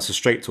you give us a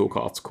straight talk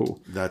article?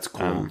 That's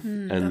cool.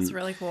 That's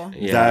really cool.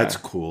 Yeah. That's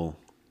cool.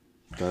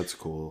 That's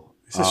cool.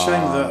 It's a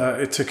shame that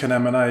it took an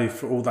M&A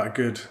for all that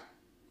good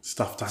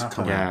stuff to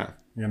happen. Yeah.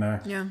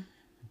 Yeah.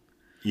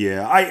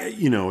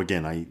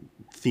 Yeah.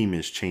 Theme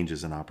is change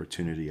as an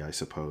opportunity, I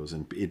suppose.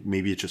 And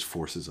maybe it just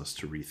forces us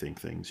to rethink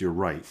things. You're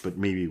right. But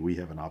maybe we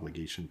have an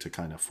obligation to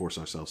kind of force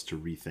ourselves to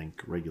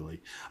rethink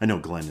regularly. I know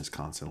Glenn is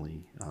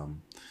constantly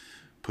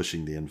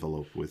pushing the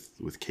envelope with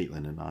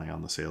Kaitlin and I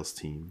on the sales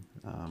team.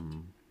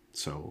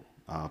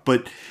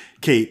 But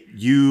Kate,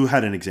 you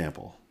had an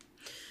example.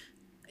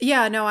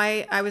 Yeah, no,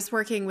 I was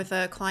working with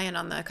a client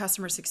on the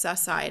customer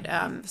success side.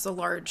 It's a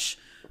large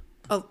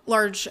a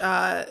large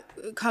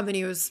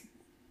company was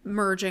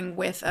merging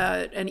with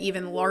an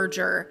even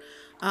larger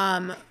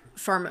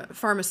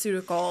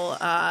pharmaceutical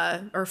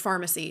or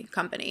pharmacy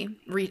company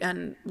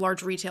and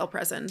large retail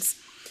presence.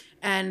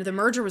 And the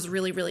merger was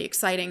really, really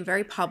exciting,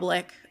 very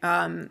public.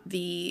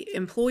 The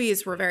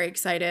employees were very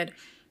excited.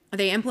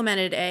 They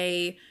implemented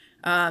a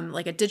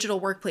digital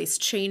workplace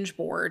change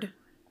board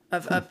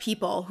of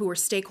people who were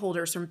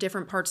stakeholders from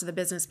different parts of the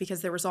business,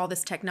 because there was all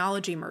this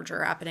technology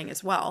merger happening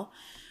as well,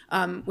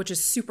 which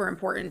is super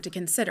important to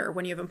consider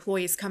when you have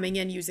employees coming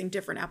in using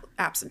different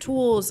apps and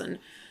tools and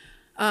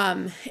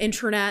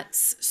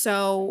intranets.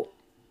 So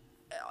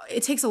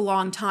it takes a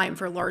long time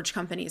for large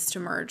companies to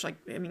merge.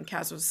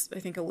 Kaz was, I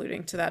think,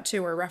 alluding to that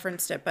too, or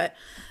referenced it, but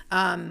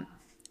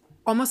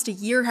almost a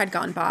year had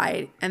gone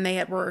by, and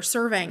they were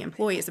surveying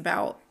employees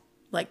about,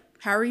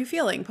 how are you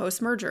feeling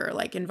post-merger,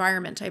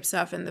 environment type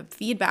stuff. And the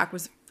feedback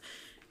was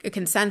a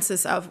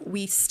consensus of,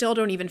 we still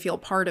don't even feel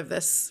part of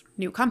this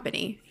new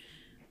company.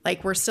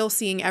 We're still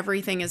seeing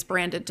everything is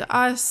branded to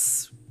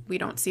us. We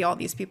don't see all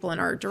these people in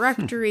our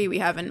directory. We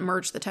haven't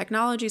merged the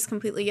technologies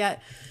completely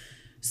yet.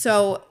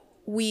 So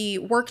we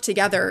worked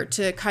together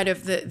to kind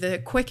of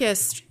the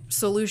quickest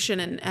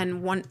solution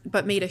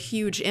but made a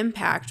huge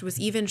impact was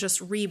even just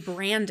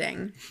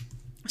rebranding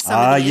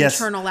some of the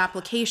internal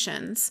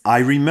applications. I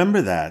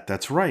remember that.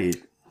 That's right.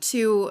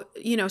 To,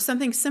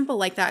 something simple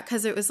like that,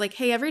 because it was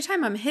hey, every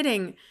time I'm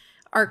hitting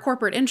our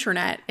corporate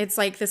intranet, it's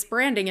this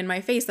branding in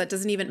my face that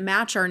doesn't even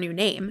match our new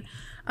name.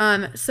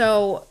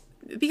 So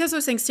because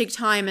those things take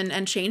time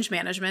and change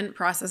management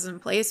processes in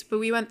place, but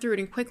we went through it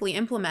and quickly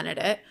implemented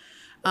it.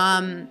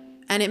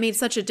 And it made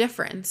such a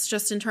difference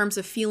just in terms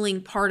of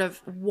feeling part of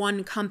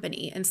one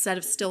company instead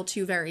of still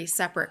two very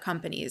separate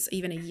companies,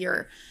 even a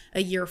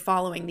year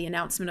following the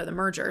announcement of the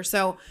merger.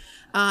 So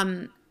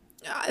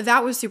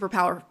that was super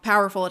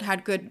powerful. It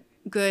had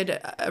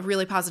a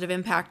really positive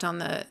impact on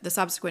the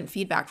subsequent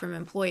feedback from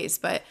employees.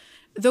 But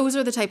those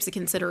are the types of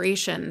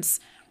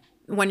considerations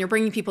when you're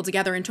bringing people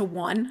together into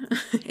one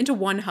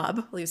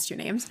hub. I'll use two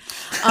names.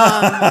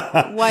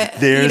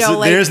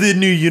 There's the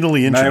new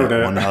Unily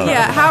intranet, one hub.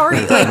 Yeah, how are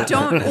you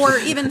or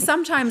even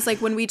sometimes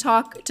when we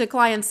talk to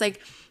clients,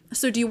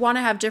 so do you want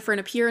to have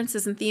different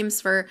appearances and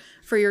themes for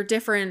your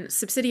different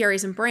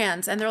subsidiaries and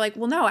brands? And they're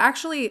well, no,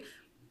 actually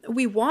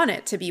we want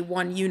it to be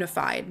one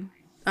unified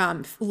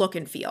look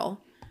and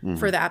feel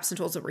for the apps and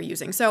tools that we're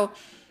using. So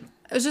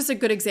it was just a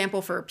good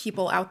example for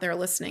people out there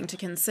listening to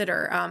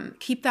consider.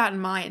 Keep that in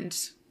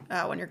mind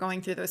when you're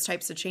going through those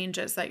types of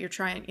changes that you're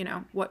trying,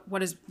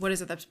 what is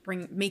it that's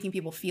making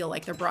people feel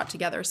like they're brought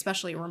together,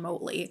 especially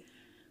remotely,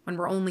 when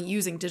we're only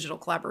using digital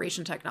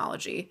collaboration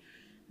technology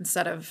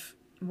instead of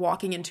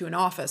walking into an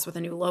office with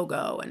a new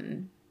logo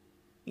and,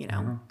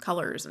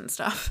 colors and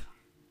stuff.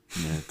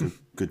 Yeah,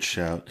 good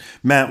shout.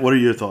 Matt, what are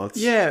your thoughts?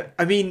 Yeah,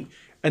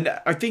 and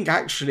I think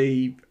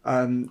actually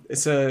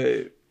it's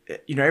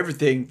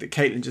everything that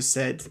Kaitlin just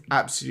said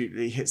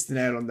absolutely hits the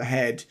nail on the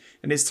head.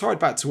 And it's tied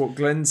back to what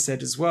Glen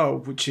said as well,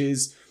 which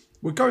is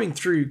we're going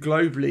through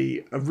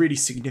globally a really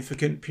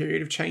significant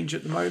period of change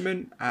at the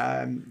moment.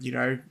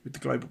 With the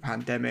global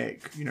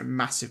pandemic,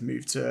 massive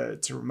move to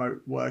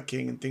remote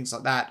working and things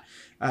like that.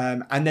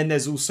 And then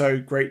there's also a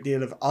great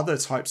deal of other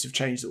types of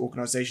change that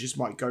organizations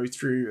might go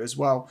through as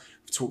well.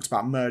 We've talked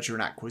about merger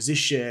and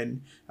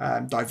acquisition,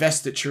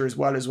 divestiture as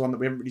well as one that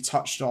we haven't really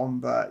touched on,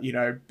 but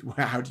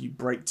how do you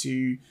break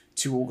two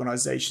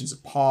organizations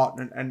apart,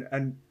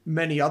 and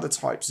many other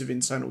types of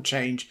internal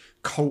change,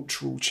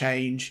 cultural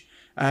change.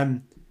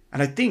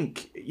 And I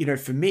think,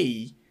 for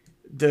me,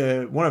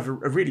 a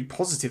really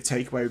positive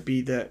takeaway would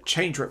be that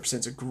change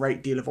represents a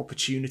great deal of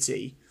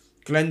opportunity.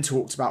 Glen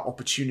talked about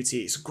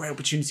opportunity. It's a great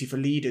opportunity for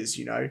leaders.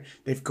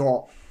 They've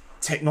got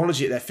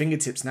technology at their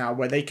fingertips now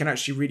where they can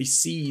actually really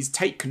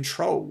take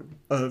control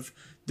of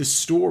the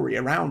story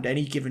around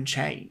any given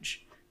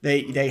change.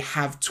 They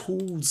have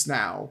tools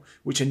now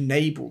which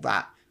enable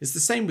that. It's the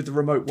same with the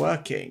remote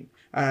working.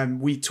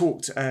 We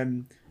talked,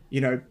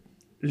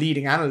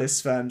 leading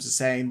analyst firms are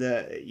saying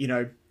that,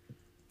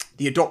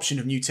 the adoption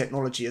of new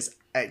technology has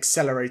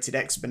accelerated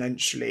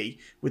exponentially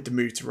with the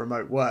move to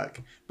remote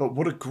work. But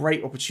what a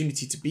great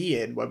opportunity to be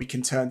in, where we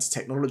can turn to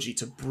technology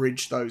to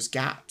bridge those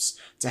gaps,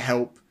 to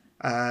help,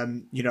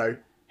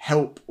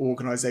 help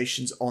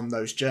organizations on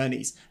those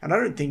journeys. And I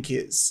don't think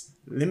it's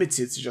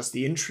limited to just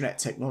the intranet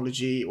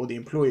technology or the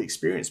employee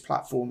experience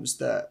platforms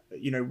that,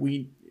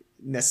 we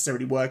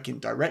necessarily work in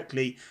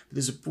directly, but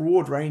there's a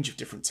broad range of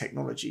different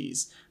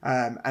technologies,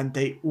 and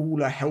they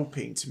all are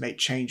helping to make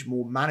change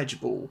more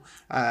manageable,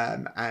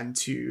 and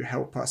to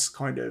help us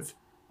kind of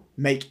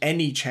make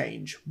any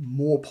change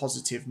more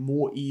positive,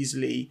 more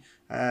easily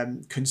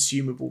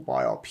consumable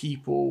by our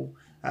people,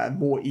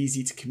 more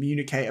easy to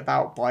communicate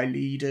about by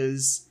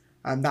leaders.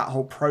 And that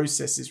whole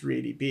process is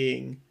really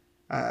being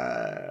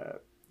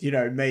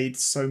made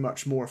so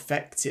much more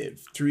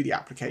effective through the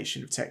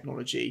application of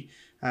technology.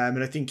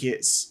 And I think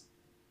it's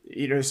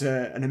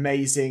an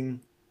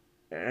amazing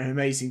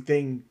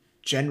thing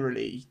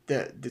generally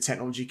that the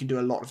technology can do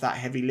a lot of that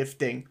heavy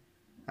lifting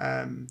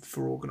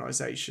for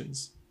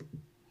organizations.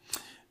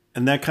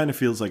 And that kind of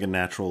feels like a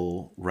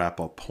natural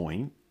wrap-up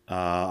point.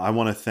 I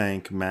want to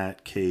thank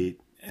Matt,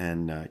 Kate,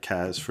 and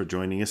Kaz for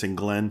joining us. And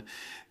Glenn,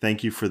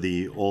 thank you for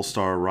the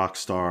all-star,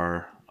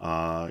 rock-star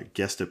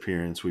guest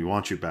appearance. We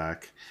want you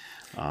back.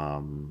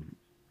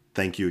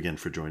 Thank you again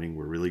for joining.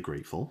 We're really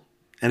grateful.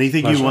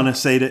 Anything you want to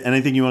say to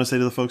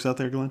the folks out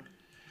there, Glenn?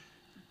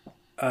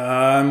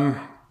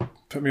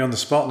 Put me on the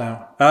spot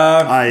now.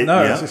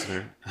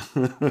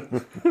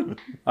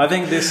 I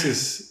think this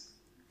is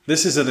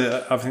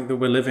I think that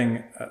we're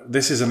living.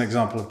 This is an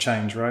example of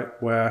change, right?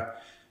 Where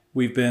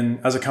we've been,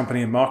 as a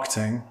company in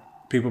marketing,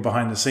 people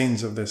behind the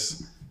scenes of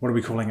this. What are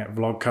we calling it?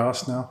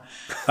 Vlogcast now.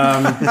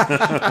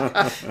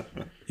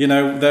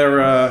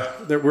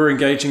 We're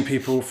engaging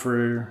people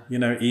through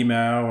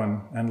email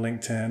and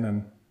LinkedIn,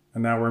 and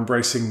now we're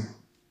embracing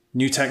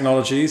new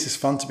technologies. It's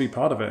fun to be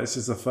part of it. This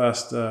is the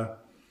first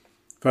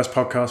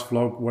podcast,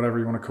 vlog, whatever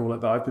you want to call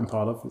it, that I've been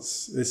part of.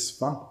 It's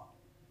fun.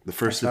 The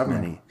first of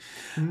many.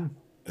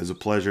 It was a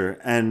pleasure.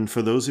 And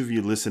for those of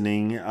you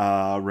listening,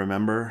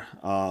 remember,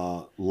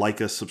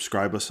 like us,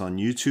 subscribe us on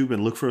YouTube,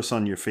 and look for us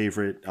on your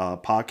favorite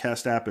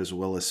podcast app as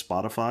well as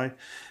Spotify.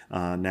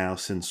 Now,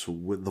 since the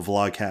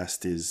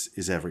Vlogcast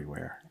is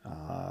everywhere.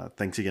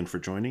 Thanks again for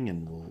joining,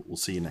 and we'll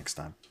see you next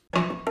time.